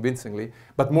 more convincingly.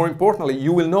 But more importantly,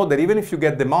 you will know that even if you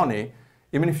get the money,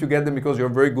 even if you get them because you're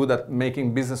very good at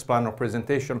making business plan or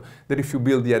presentation, that if you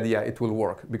build the idea, it will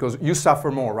work because you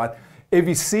suffer more, right? A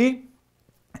VC,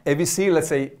 let's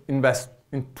say, invest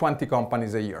in 20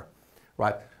 companies a year,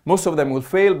 right? Most of them will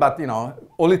fail, but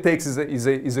all it takes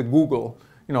is a Google,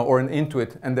 or an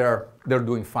Intuit, and they're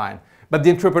doing fine. But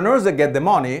the entrepreneurs that get the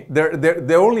money,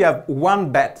 they only have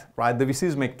one bet, right? The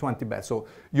VCs make 20 bets, so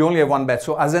you only have one bet.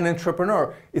 So as an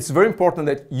entrepreneur, it's very important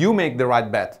that you make the right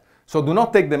bet. So do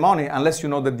not take the money unless you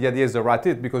know that the idea is the right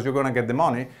fit, because you're going to get the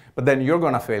money, but then you're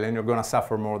going to fail and you're going to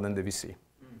suffer more than the VC.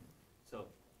 So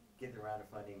get the round of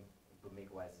funding, but make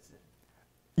a wise decision.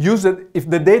 Use it if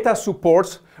the data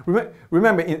supports.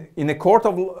 Remember, in a court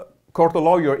of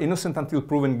law, you're innocent until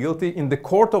proven guilty. In the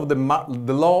court of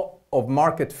the law of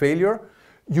market failure,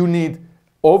 you need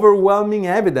overwhelming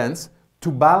evidence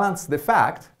to balance the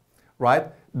fact,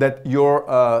 right, that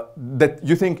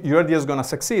you think your idea is going to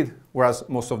succeed, whereas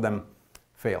most of them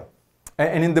fail.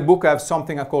 And in the book, I have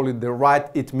something I call it the right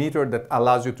it meter that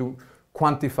allows you to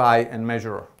quantify and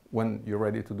measure when you're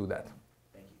ready to do that.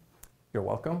 Thank you. You're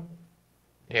welcome.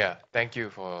 Yeah, thank you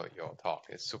for your talk.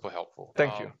 It's super helpful.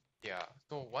 Thank you. Yeah.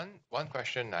 So one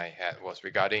question I had was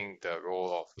regarding the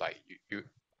role of like you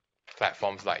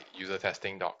platforms like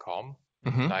usertesting.com.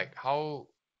 Mm-hmm. Like how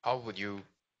would you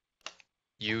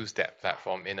use that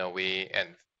platform in a way and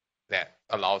that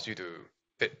allows you to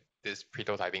fit this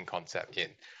prototyping concept in?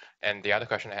 And the other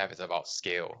question I have is about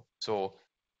scale. So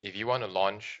if you want to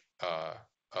launch a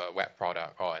web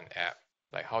product or an app,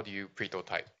 like how do you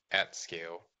prototype at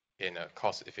scale in a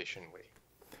cost-efficient way?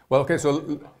 Well, okay,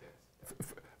 so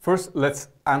first let's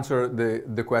answer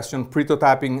the question.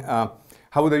 Prototyping,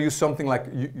 how would I use something like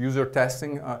user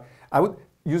testing? I would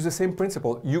use the same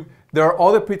principle. There are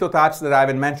other prototypes that I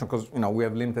haven't mentioned because we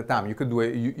have limited time. You could do a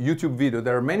YouTube video.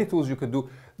 There are many tools you could do.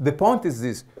 The point is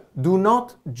this: do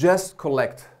not just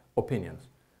collect opinions.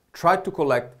 Try to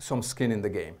collect some skin in the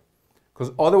game,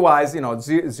 because otherwise,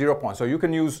 0 points. So you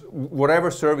can use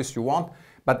whatever service you want,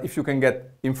 but if you can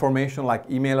get information like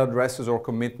email addresses or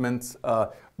commitments,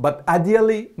 but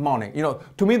ideally money.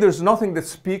 To me, there's nothing that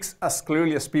speaks as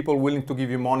clearly as people willing to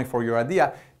give you money for your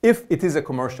idea if it is a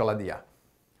commercial idea,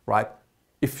 right?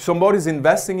 If somebody's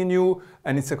investing in you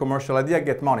and it's a commercial idea,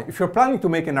 get money. If you're planning to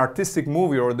make an artistic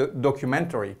movie or a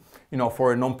documentary,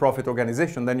 for a non-profit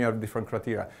organization, then you have different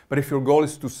criteria. But if your goal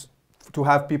is to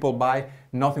have people buy,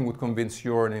 nothing would convince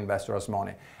you or an investor as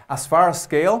money. As far as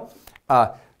scale,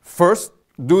 first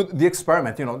do the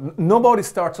experiment. Nobody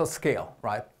starts at scale,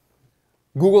 right?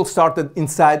 Google started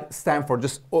inside Stanford,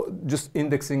 just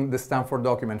indexing the Stanford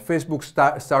document. Facebook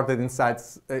started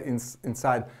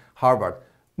inside Harvard.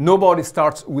 Nobody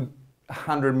starts with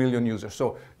 100 million users.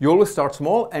 So you always start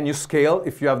small and you scale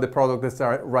if you have the product that's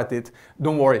right.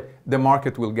 Don't worry, the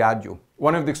market will guide you.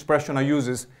 One of the expressions I use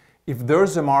is, if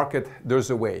there's a market, there's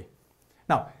a way.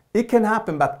 Now, it can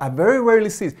happen, but I very rarely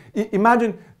see it.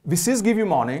 Imagine VCs give you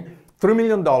money, $3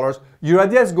 million, your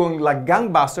idea is going like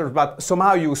gangbusters, but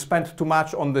somehow you spent too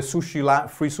much on the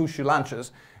free sushi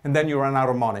lunches, and then you run out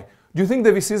of money. Do you think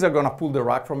the VCs are going to pull the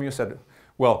rug from you and say,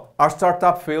 well, our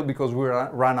startup failed because we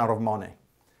ran out of money?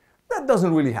 That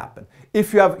doesn't really happen.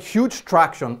 If you have huge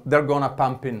traction, they're going to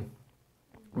pump in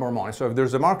more money. So if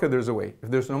there's a market, there's a way.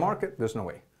 If there's no market, there's no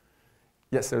way.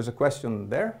 Yes, there's a question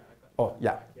there. Oh,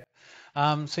 yeah.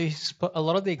 So a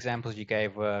lot of the examples you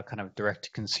gave were kind of direct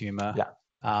to consumer,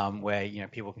 where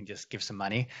people can just give some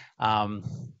money. I'm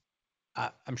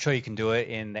sure you can do it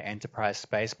in the enterprise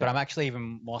space, but I'm actually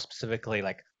even more specifically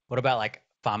like, what about like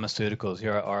pharmaceuticals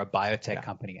or a biotech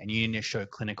company, and you need to show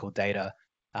clinical data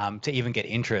to even get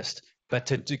interest? But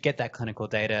to get that clinical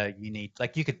data, you need,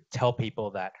 like, you could tell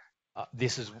people that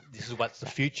this is what's the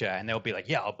future, and they'll be like,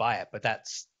 yeah, I'll buy it. But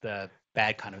that's the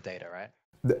bad kind of data, right?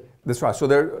 That's right. So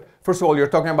there, first of all, you're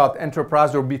talking about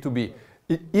enterprise or B2B.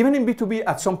 Even in B2B,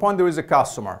 at some point there is a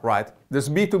customer, right? There's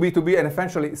B2B2B, and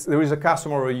eventually there is a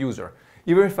customer or a user.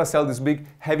 Even if I sell this big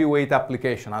heavyweight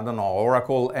application, I don't know,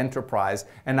 Oracle Enterprise,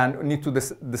 and I need to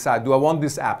decide, do I want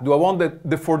this app? Do I want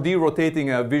the 4D rotating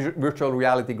virtual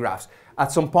reality graphs?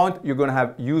 At some point, you're going to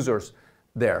have users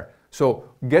there. So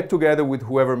get together with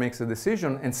whoever makes a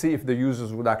decision and see if the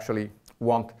users would actually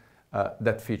want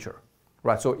that feature,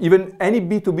 right? So even any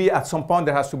B2B, at some point,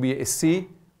 there has to be a C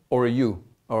or a U,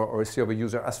 or a C of a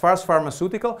user. As far as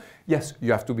pharmaceutical, yes,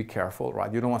 you have to be careful,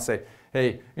 right? You don't want to say,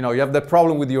 hey, you know, you have that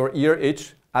problem with your ear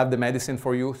itch, I have the medicine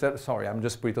for you. Sorry, I'm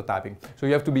just prototyping. So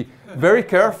you have to be very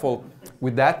careful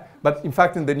with that. But in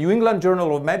fact, in the New England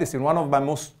Journal of Medicine, one of my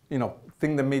most,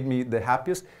 thing that made me the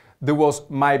happiest, there was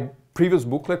my previous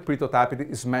booklet, Prototyping,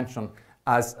 is mentioned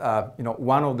as,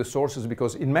 one of the sources,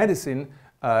 because in medicine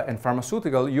and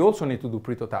pharmaceutical, you also need to do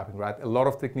prototyping, right? A lot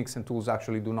of techniques and tools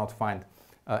actually do not find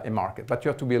a market, but you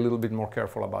have to be a little bit more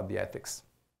careful about the ethics.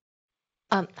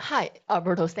 Hi,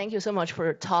 Alberto. Thank you so much for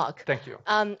your talk. Thank you.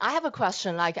 I have a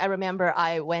question. Like, I remember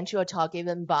I went to a talk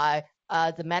given by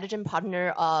the managing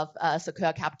partner of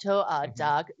Sequoia Capital,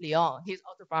 Doug Leon. He's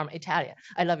also from Italian.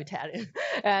 I love Italian.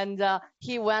 And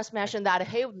he once mentioned that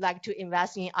he would like to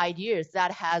invest in ideas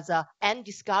that has an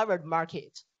undiscovered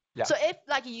market. Yeah. So if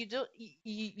like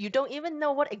you don't even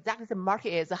know what exactly the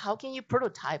market is, how can you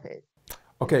prototype it?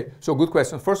 Okay, so good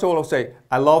question. First of all, I'll say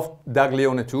I love Doug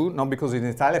Leone too, not because he's in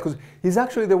Italy, because he's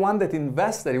actually the one that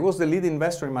invested. He was the lead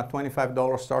investor in my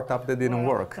 $25 startup that didn't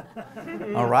work.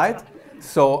 All right?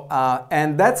 So,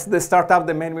 and that's the startup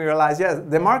that made me realize, yes,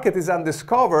 the market is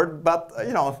undiscovered, but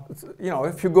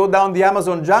if you go down the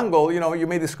Amazon jungle, you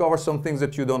may discover some things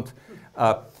that you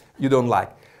don't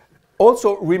like.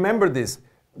 Also, remember this: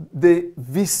 the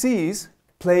VCs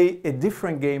play a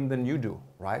different game than you do,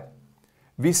 right?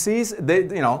 VCs,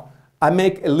 I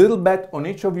make a little bet on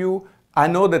each of you. I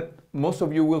know that most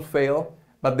of you will fail,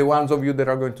 but the ones of you that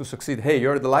are going to succeed, hey,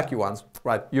 you're the lucky ones,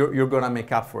 right? You're going to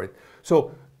make up for it.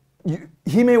 So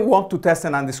he may want to test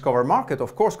an undiscovered market,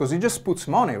 of course, because he just puts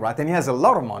money, right? And he has a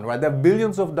lot of money, right? There are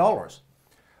billions of dollars.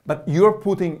 But you're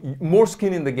putting more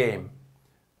skin in the game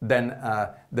than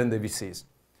the VCs.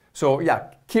 So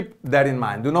yeah, keep that in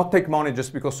mind. Do not take money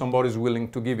just because somebody is willing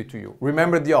to give it to you.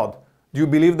 Remember the odd. Do you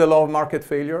believe the law of market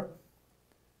failure?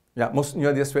 Yeah, most new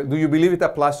ideas fail. Do you believe it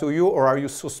applies to you, or are you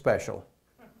so special?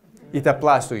 It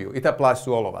applies to you. It applies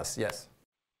to all of us, yes.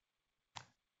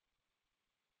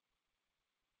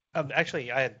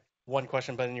 Actually, I had one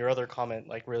question, but in your other comment,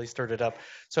 really stirred it up.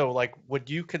 So, would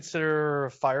you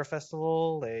consider Fire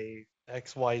Festival a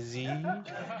XYZ?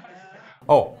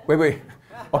 Oh, wait.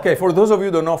 Okay, for those of you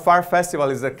who don't know, Fire Festival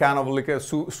is a kind of like a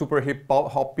super hip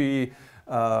hoppy,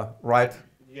 right?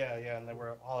 Yeah, and they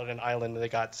were all at an island and they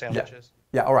got sandwiches.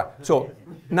 Yeah, all right. So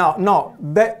now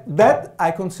that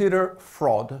I consider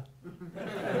fraud,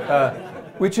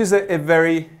 which is a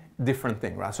very different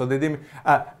thing, right? So they didn't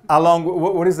along.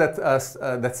 What is that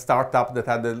that startup that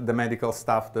had the medical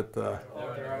stuff that?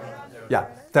 Yeah,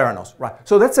 Theranos, right?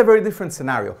 So that's a very different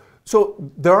scenario. So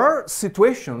there are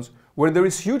situations where there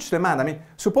is huge demand. I mean,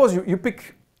 suppose you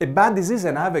pick a bad disease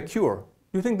and have a cure.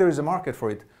 You think there is a market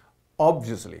for it?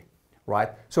 Obviously. Right?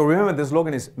 So remember, the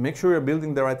slogan is make sure you're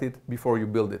building the right it before you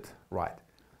build it right.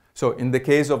 So in the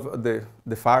case of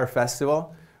the Fire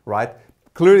Festival, right,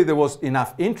 clearly there was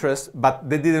enough interest, but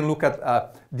they didn't look at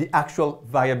the actual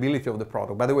viability of the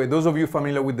product. By the way, those of you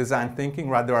familiar with design thinking,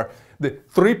 right, there are the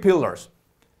three pillars: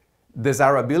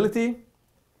 desirability,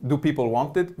 do people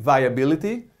want it?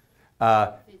 Viability,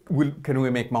 can we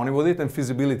make money with it? And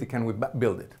feasibility, can we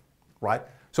build it? Right?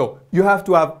 So you have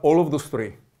to have all of those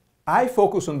three. I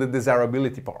focus on the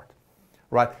desirability part,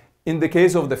 right? In the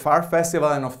case of the Fire Festival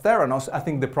and of Theranos, I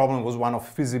think the problem was one of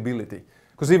feasibility.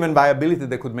 Because even viability,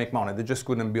 they could make money. They just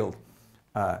couldn't build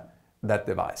that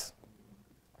device.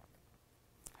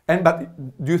 But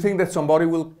do you think that somebody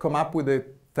will come up with a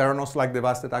Theranos-like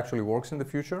device that actually works in the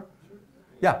future?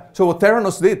 Yeah. So what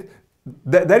Theranos did,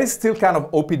 that is still kind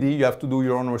of OPD. You have to do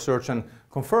your own research and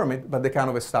confirm it, but they kind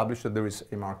of established that there is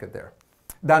a market there.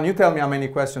 Dan, you tell me how many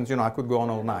questions, I could go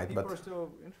on all night. But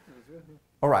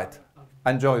all right,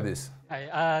 enjoy this.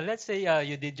 Hi, let's say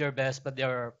you did your best, but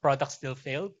your product still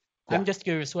failed. Yeah. I'm just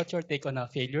curious, what's your take on a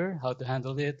failure? How to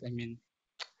handle it? I mean,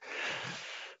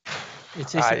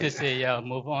 it's easy to say,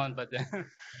 move on, but then...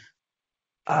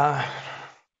 I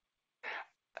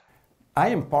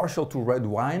am partial to red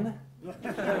wine.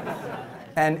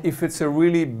 And if it's a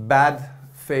really bad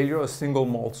failure, a single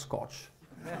malt scotch,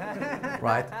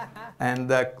 right? And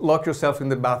lock yourself in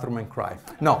the bathroom and cry.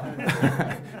 No.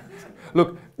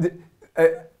 Look,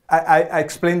 I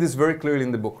explained this very clearly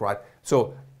in the book, right?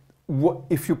 So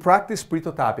if you practice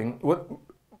prototyping,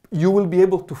 you will be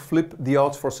able to flip the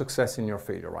odds for success in your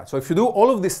failure, right? So if you do all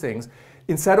of these things,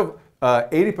 instead of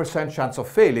 80% chance of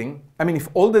failing, I mean, if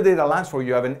all the data lines for you,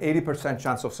 you have an 80%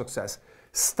 chance of success.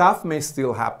 Stuff may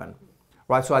still happen,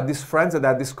 right? So I had these friends that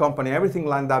had this company, everything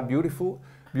lined up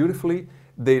beautifully.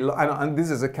 And this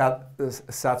is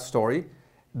a sad story.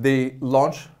 They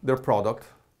launched their product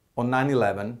on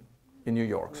 9/11 in New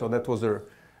York. So that was their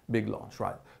big launch,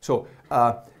 right? So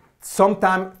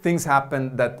sometimes things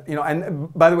happen that, you know,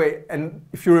 and by the way, and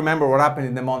if you remember what happened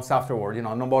in the months afterward, you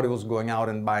know, nobody was going out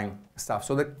and buying stuff.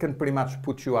 So that can pretty much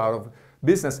put you out of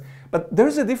business. But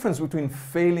there's a difference between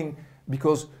failing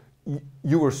because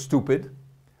you were stupid.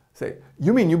 Say,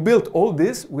 you mean you built all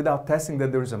this without testing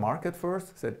that there is a market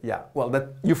first? Said, yeah, well, that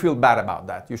you feel bad about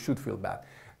that. You should feel bad.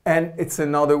 And it's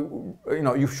another, you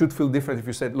know, you should feel different if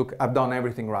you said, look, I've done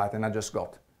everything right and I just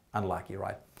got unlucky,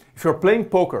 right? If you're playing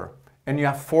poker and you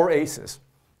have 4 aces,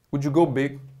 would you go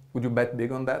big? Would you bet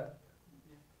big on that?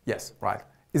 Yes, right.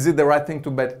 Is it the right thing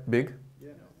to bet big? Yeah.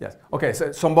 Yes. Okay,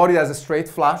 so somebody has a straight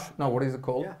flush. No, what is it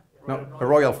called? Yeah. No, a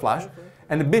royal flush.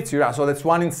 And it beats you, so that's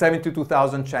 1 in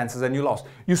 72,000 chances and you lost.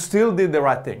 You still did the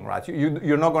right thing, right?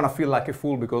 You're not gonna feel like a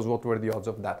fool because what were the odds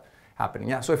of that happening?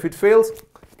 Yeah, so if it fails,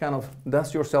 kind of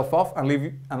dust yourself off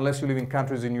unless you live in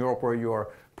countries in Europe where you are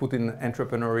put in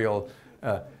entrepreneurial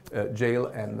jail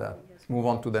and move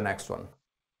on to the next one.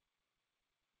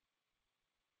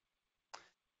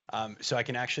 So I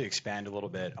can actually expand a little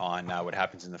bit on what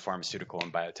happens in the pharmaceutical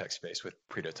and biotech space with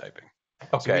prototyping.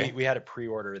 Okay. So we had a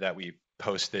pre-order that we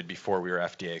posted before we were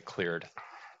FDA cleared,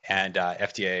 and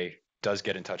FDA does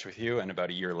get in touch with you, and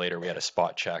about a year later we had a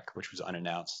spot check, which was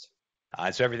unannounced.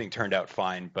 So everything turned out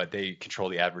fine, but they control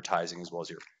the advertising as well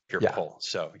as your pull.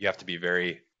 So you have to be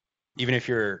very, even if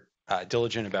you're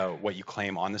diligent about what you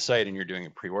claim on the site and you're doing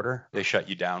a pre-order, they shut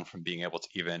you down from being able to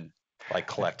even like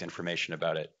collect information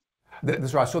about it.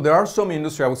 That's right. So there are some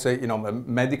industry, I would say, you know,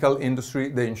 medical industry,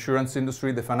 the insurance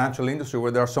industry, the financial industry,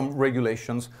 where there are some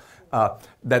regulations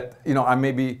that, you know, are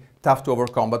maybe tough to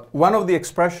overcome. But one of the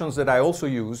expressions that I also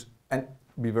use, and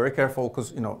be very careful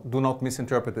because, you know, do not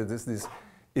misinterpret it, this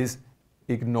is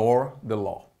ignore the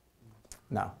law.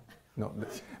 Now, no,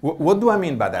 what do I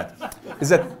mean by that? Is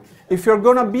that if you're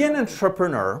going to be an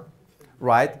entrepreneur,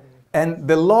 right, and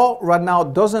the law right now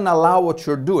doesn't allow what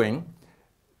you're doing,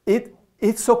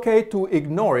 it's okay to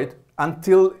ignore it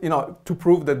until, you know, to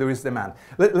prove that there is demand.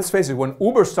 Let's face it, when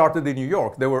Uber started in New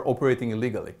York, they were operating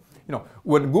illegally. You know,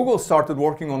 when Google started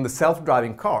working on the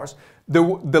self-driving cars,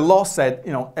 the law said,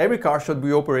 you know, every car should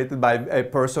be operated by a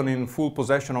person in full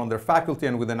possession on their faculty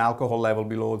and with an alcohol level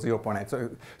below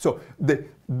 0.8. So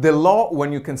the law,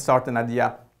 when you can start an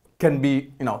idea, can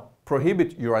be, you know,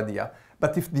 prohibit your idea.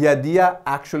 But if the idea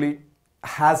actually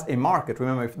has a market,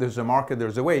 remember, if there's a market,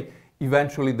 there's a way,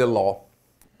 eventually the law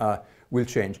will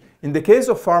change. In the case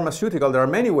of pharmaceutical, there are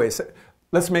many ways.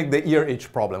 Let's make the ear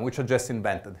itch problem, which I just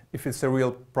invented. If it's a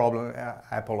real problem,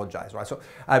 I apologize, right? So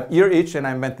I have ear itch and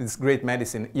I invented this great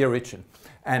medicine, ear itching.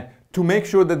 And to make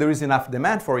sure that there is enough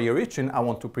demand for ear itching, I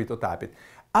want to prototype it.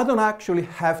 I don't actually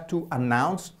have to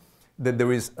announce that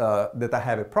there is, that I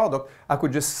have a product. I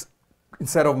could just,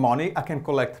 instead of money, I can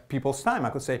collect people's time. I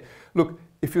could say, look,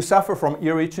 if you suffer from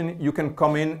ear itching, you can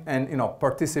come in and, you know,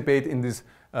 participate in this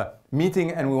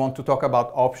meeting, and we want to talk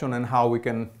about option and how we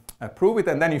can prove it.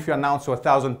 And then if you announce to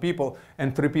 1,000 people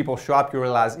and 3 people show up, you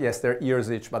realize, yes, their ears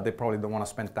itch, but they probably don't want to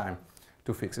spend time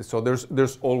to fix it. So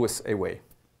there's always a way.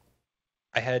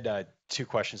 I had 2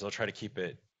 questions. I'll try to keep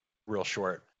it real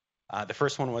short. The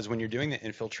first one was, when you're doing the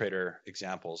infiltrator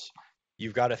examples,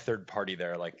 you've got a third party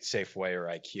there like Safeway or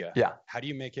IKEA. Yeah. How do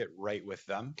you make it right with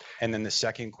them? And then the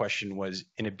second question was,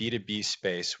 in a B2B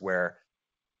space where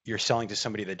you're selling to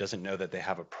somebody that doesn't know that they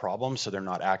have a problem, so they're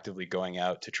not actively going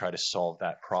out to try to solve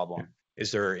that problem.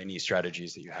 Is there any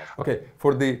strategies that you have? Okay,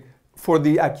 for the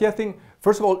IKEA thing,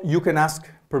 first of all, you can ask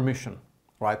permission,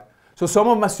 right? So some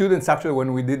of my students, actually,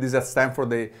 when we did this at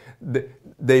Stanford,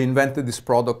 they invented this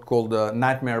product called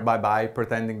Nightmare Bye Bye,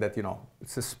 pretending that, you know,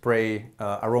 it's a spray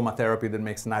aromatherapy that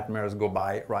makes nightmares go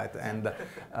by, right? And,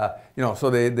 you know,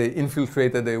 so they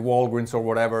infiltrated the Walgreens or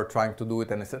whatever trying to do it,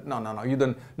 and they said, no, you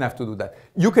don't have to do that.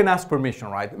 You can ask permission,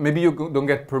 right? Maybe you don't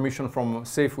get permission from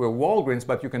Safeway or Walgreens,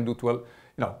 but you can do 12,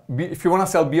 you know, if you want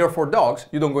to sell beer for dogs,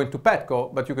 you don't go into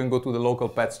Petco, but you can go to the local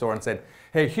pet store and say,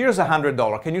 hey, here's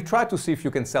 $100. Can you try to see if you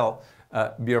can sell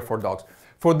beer for dogs?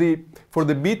 For the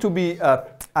B2B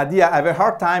idea, I have a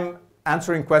hard time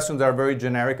answering questions that are very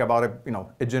generic about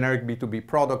a generic B2B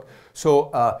product.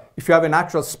 So if you have an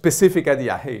actual specific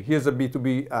idea, hey, here's a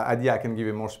B2B idea, I can give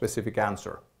you a more specific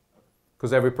answer.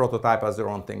 Because every prototype has their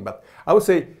own thing. But I would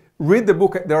say, read the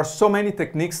book. There are so many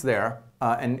techniques there.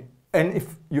 And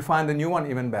if you find a new one,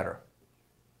 even better.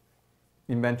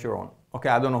 Invent your own. Okay,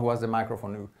 I don't know who has the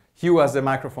microphone. Hugh has the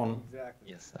microphone.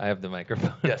 Exactly. Yes, I have the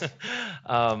microphone. Yes.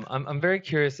 I'm very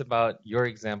curious about your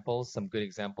examples, some good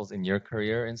examples in your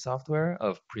career in software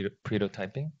of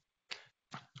prototyping.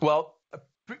 Well,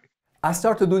 I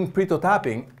started doing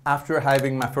prototyping after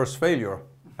having my first failure,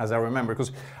 as I remember,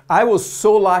 because I was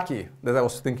so lucky that I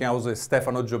was thinking I was a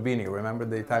Stefano Giobini, remember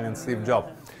the Italian Steve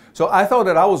Jobs? So I thought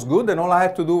that I was good, and all I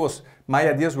had to do was, my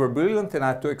ideas were brilliant, and I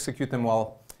had to execute them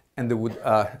well, and they would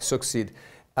succeed.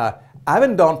 I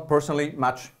haven't done personally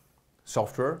much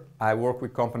software. I work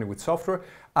with company with software.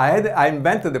 I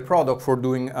invented a product for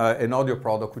doing an audio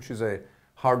product, which is a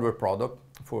hardware product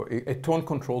for a tone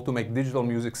control to make digital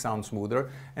music sound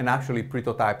smoother, and actually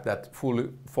prototyped that fully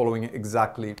following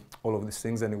exactly all of these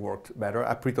things, and it worked better.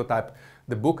 I prototyped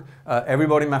the book.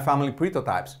 Everybody in my family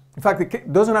prototypes. In fact,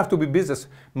 it doesn't have to be business.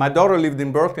 My daughter lived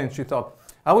in Berkeley, and she thought,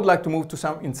 I would like to move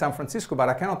to in San Francisco, but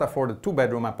I cannot afford a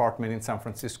 2-bedroom apartment in San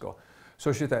Francisco.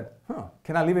 So she said,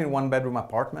 can I live in a 1-bedroom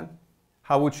apartment?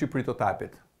 How would she prototype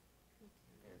it?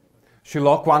 She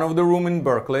locked one of the rooms in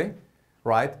Berkeley,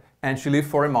 right? And she lived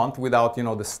for a month without,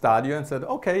 the studio, and said,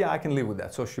 okay, yeah, I can live with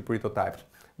that. So she prototyped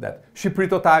that. She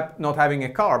prototyped not having a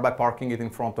car by parking it in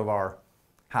front of our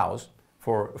house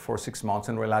for 6 months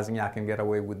and realizing, yeah, I can get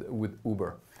away with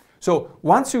Uber. So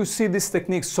once you see these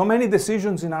techniques, so many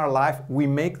decisions in our life, we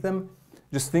make them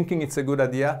just thinking it's a good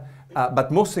idea,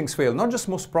 but most things fail. Not just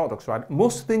most products, right?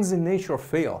 Most things in nature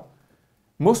fail.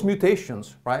 Most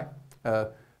mutations, right,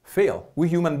 fail. We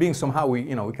human beings, somehow we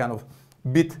kind of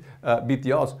beat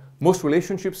the odds. Most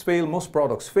relationships fail, most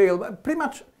products fail, pretty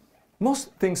much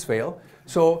most things fail.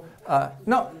 So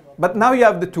but now you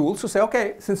have the tools to say,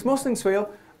 okay, since most things fail,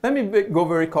 let me go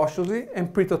very cautiously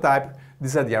and prototype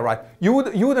this idea, right? You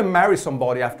wouldn't marry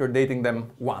somebody after dating them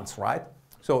once, right?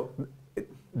 So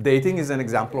dating is an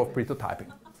example of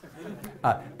prototyping.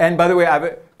 And by the way,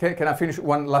 can I finish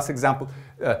one last example?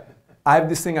 I have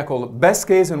this thing I call best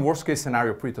case and worst case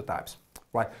scenario prototypes,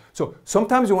 right? So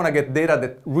sometimes you want to get data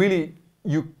that really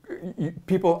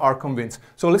people are convinced.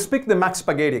 So let's pick the Max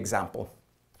Spaghetti example.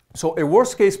 So a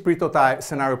worst case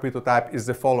scenario prototype is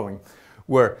the following,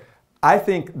 where I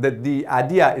think that the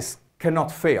idea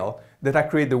cannot fail, that I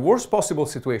create the worst possible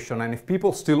situation, and if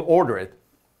people still order it,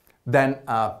 then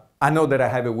I know that I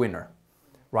have a winner,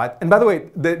 right? And by the way,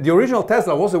 the original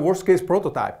Tesla was a worst case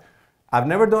prototype. I've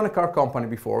never done a car company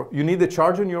before. You need a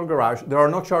charger in your garage. There are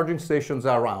no charging stations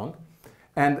around.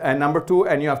 And number two,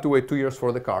 and you have to wait 2 years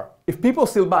for the car. If people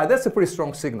still buy, that's a pretty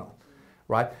strong signal,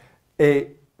 right?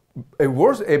 A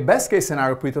best case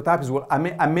scenario prototype is what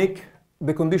I make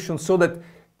the conditions so that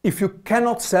if you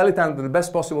cannot sell it under the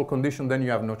best possible condition, then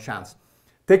you have no chance.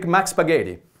 Take Max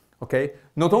Spaghetti, okay?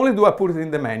 Not only do I put it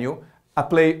in the menu, I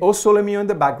play O Sole Mio in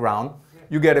the background.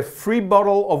 You get a free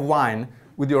bottle of wine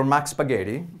with your Max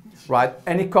Spaghetti, right?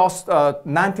 And it costs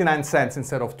 99 cents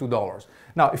instead of $2.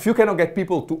 Now, if you cannot get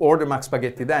people to order Max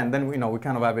Spaghetti then we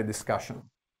kind of have a discussion.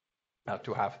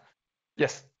 To have.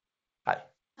 Yes. Hi.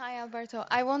 Hi, Alberto.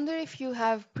 I wonder if you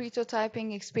have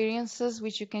prototyping experiences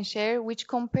which you can share, which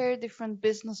compare different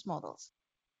business models.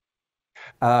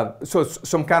 So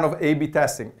some kind of A/B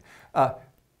testing.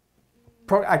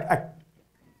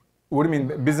 What do you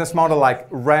mean? Business model like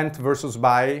rent versus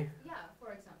buy? Yeah,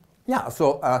 for example. Yeah,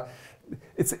 so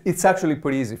it's actually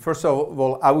pretty easy. First of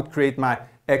all, I would create my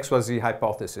XYZ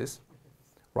hypothesis,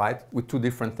 right, with two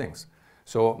different things.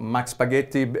 So Max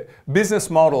Spaghetti, business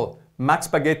model, Max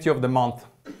Spaghetti of the month,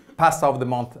 pasta of the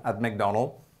month at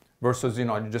McDonald's, versus, you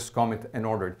just come and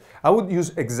order it. I would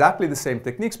use exactly the same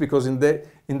techniques because in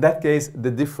that case,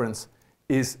 the difference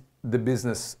is the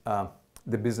business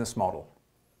model.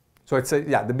 So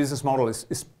the business model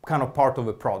is kind of part of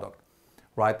the product,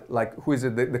 right? Like, who is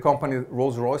it? The company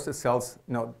Rolls-Royce that sells,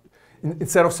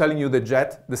 instead of selling you the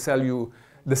jet, they sell you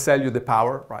the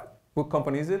power, right? What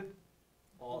company is it?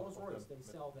 Rolls-Royce, they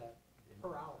sell that per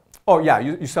hour. Oh yeah,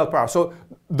 you sell power. So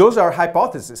those are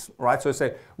hypotheses, right? So you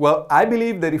say, well, I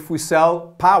believe that if we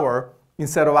sell power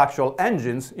instead of actual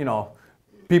engines,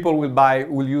 people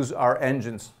will use our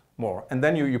engines more. And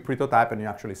then you prototype and you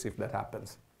actually see if that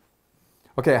happens.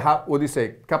 Okay, what do you say?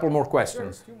 A couple more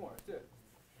questions. Sure, 2 more. Good.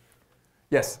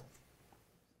 Yes.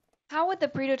 How would the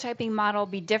prototyping model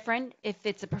be different if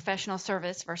it's a professional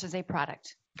service versus a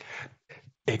product?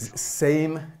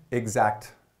 Same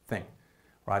exact thing,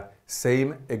 right?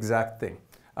 Same exact thing.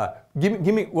 Give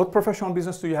me, what professional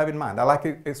business do you have in mind? I like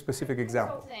a specific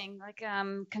example. Consulting, like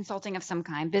consulting of some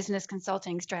kind, business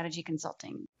consulting, strategy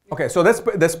consulting. Okay, so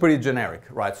that's pretty generic,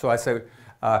 right? So I say,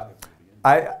 I'm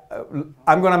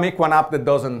going to make one up that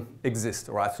doesn't exist,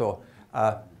 right? So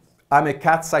I'm a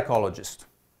cat psychologist.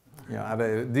 You know, I have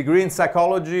a degree in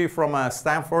psychology from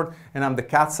Stanford, and I'm the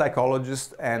cat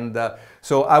psychologist. And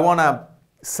so I want to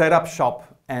set up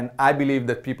shop, and I believe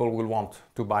that people will want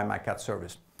to buy my cat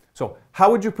service. So how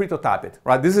would you prototype it,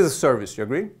 right? This is a service, you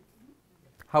agree?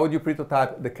 How would you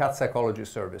prototype the cat psychology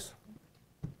service?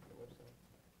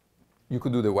 You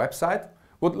could do the website.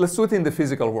 Well, let's do it in the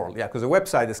physical world, yeah, because the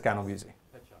website is kind of easy.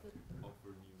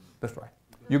 That's right.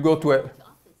 You go to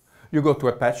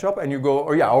a pet shop and you go,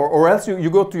 or else you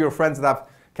go to your friends that have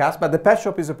cats, but the pet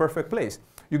shop is a perfect place.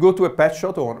 You go to a pet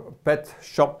shop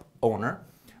owner,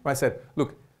 right? I said,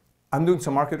 look, I'm doing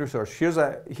some market research. Here's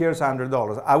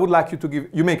 $100. I would like you to give,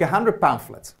 you make 100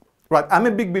 pamphlets, right? I'm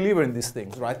a big believer in these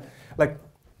things, right? Like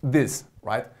this,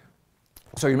 right?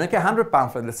 So you make 100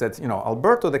 pamphlets that says, you know,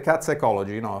 Alberto, the cat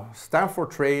psychology, you know,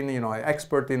 Stanford trained, you know,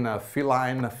 expert in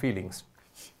feline feelings,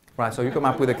 right? So you come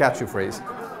up with a catchy phrase.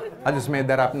 I just made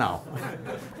that up now.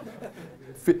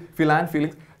 Feline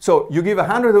feelings. So you give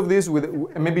 100 of these with,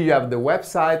 maybe you have the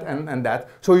website and that.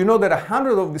 So you know that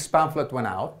 100 of this pamphlet went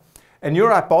out. And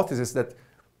your hypothesis that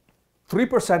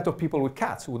 3% of people with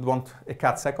cats would want a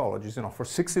cat psychologist. You know, for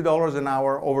 $60 an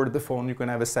hour over the phone, you can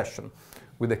have a session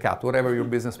with a cat, whatever your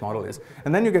business model is.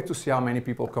 And then you get to see how many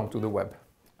people come to the web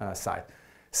site.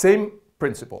 Same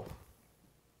principle.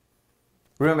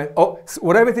 Remember,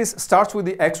 whatever it is, starts with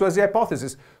the XYZ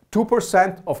hypothesis.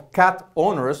 2% of cat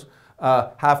owners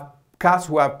have cats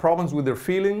who have problems with their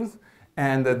feelings,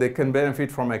 and they can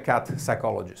benefit from a cat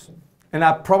psychologist. And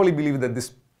I probably believe that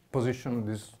this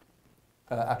position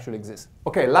actually exists.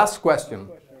 Okay, last question.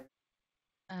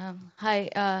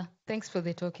 Hi, thanks for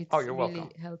the talk. It's you're really welcome.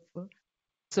 helpful.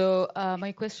 So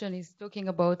my question is talking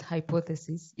about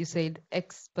hypothesis. You said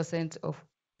X% of,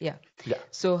 yeah.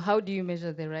 So how do you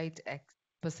measure the right X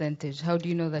percentage? How do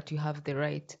you know that you have the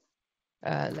right?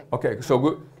 Okay, so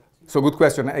good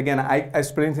question. Again, I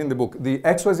explained in the book. The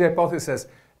XYZ hypothesis says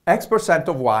X%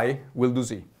 of Y will do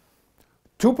Z.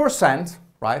 2%,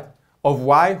 right, of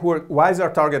Y is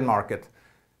our target market?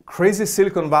 Crazy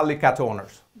Silicon Valley cat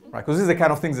owners, right? Because this is the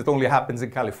kind of things that only happens in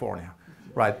California,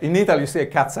 right? In Italy, you see a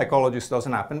cat psychologist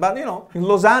doesn't happen, but you know, in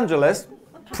Los Angeles,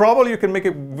 probably you can make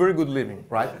a very good living,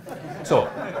 right? So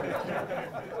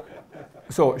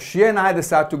she and I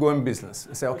decided to go in business.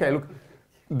 I say, okay, look,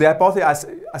 the hypothesis,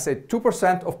 I say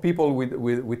 2% of people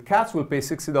with cats will pay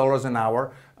 $60 an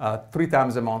hour, 3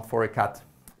 times a month for a cat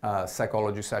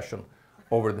psychology session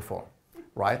over the phone,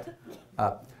 right?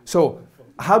 So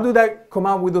how do they come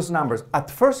out with those numbers? At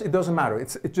first, it doesn't matter.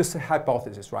 It's just a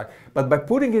hypothesis, right? But by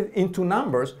putting it into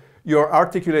numbers, you're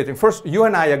articulating. First, you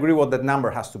and I agree what that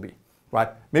number has to be, right?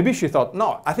 Maybe she thought,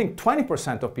 no, I think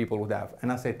 20% of people would have,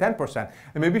 and I say 10%.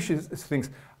 And maybe she thinks,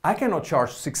 I cannot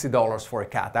charge $60 for a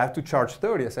cat. I have to charge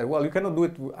 30. I said, well, you cannot do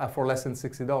it for less than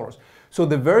 $60. So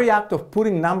the very act of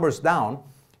putting numbers down,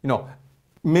 you know,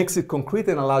 makes it concrete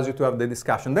and allows you to have the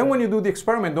discussion. Then when you do the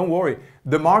experiment, don't worry.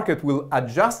 The market will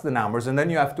adjust the numbers, and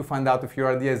then you have to find out if your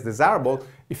idea is desirable,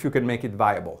 if you can make it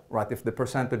viable, right? If the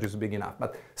percentage is big enough.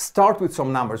 But start with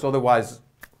some numbers, otherwise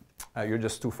you're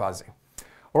just too fuzzy.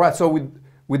 All right, so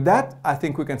with that, I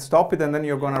think we can stop it, and then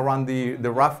you're going to run the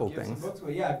raffle thing.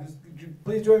 Yeah,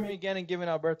 please join me again in giving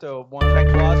Alberto one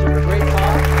applause for a great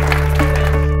talk.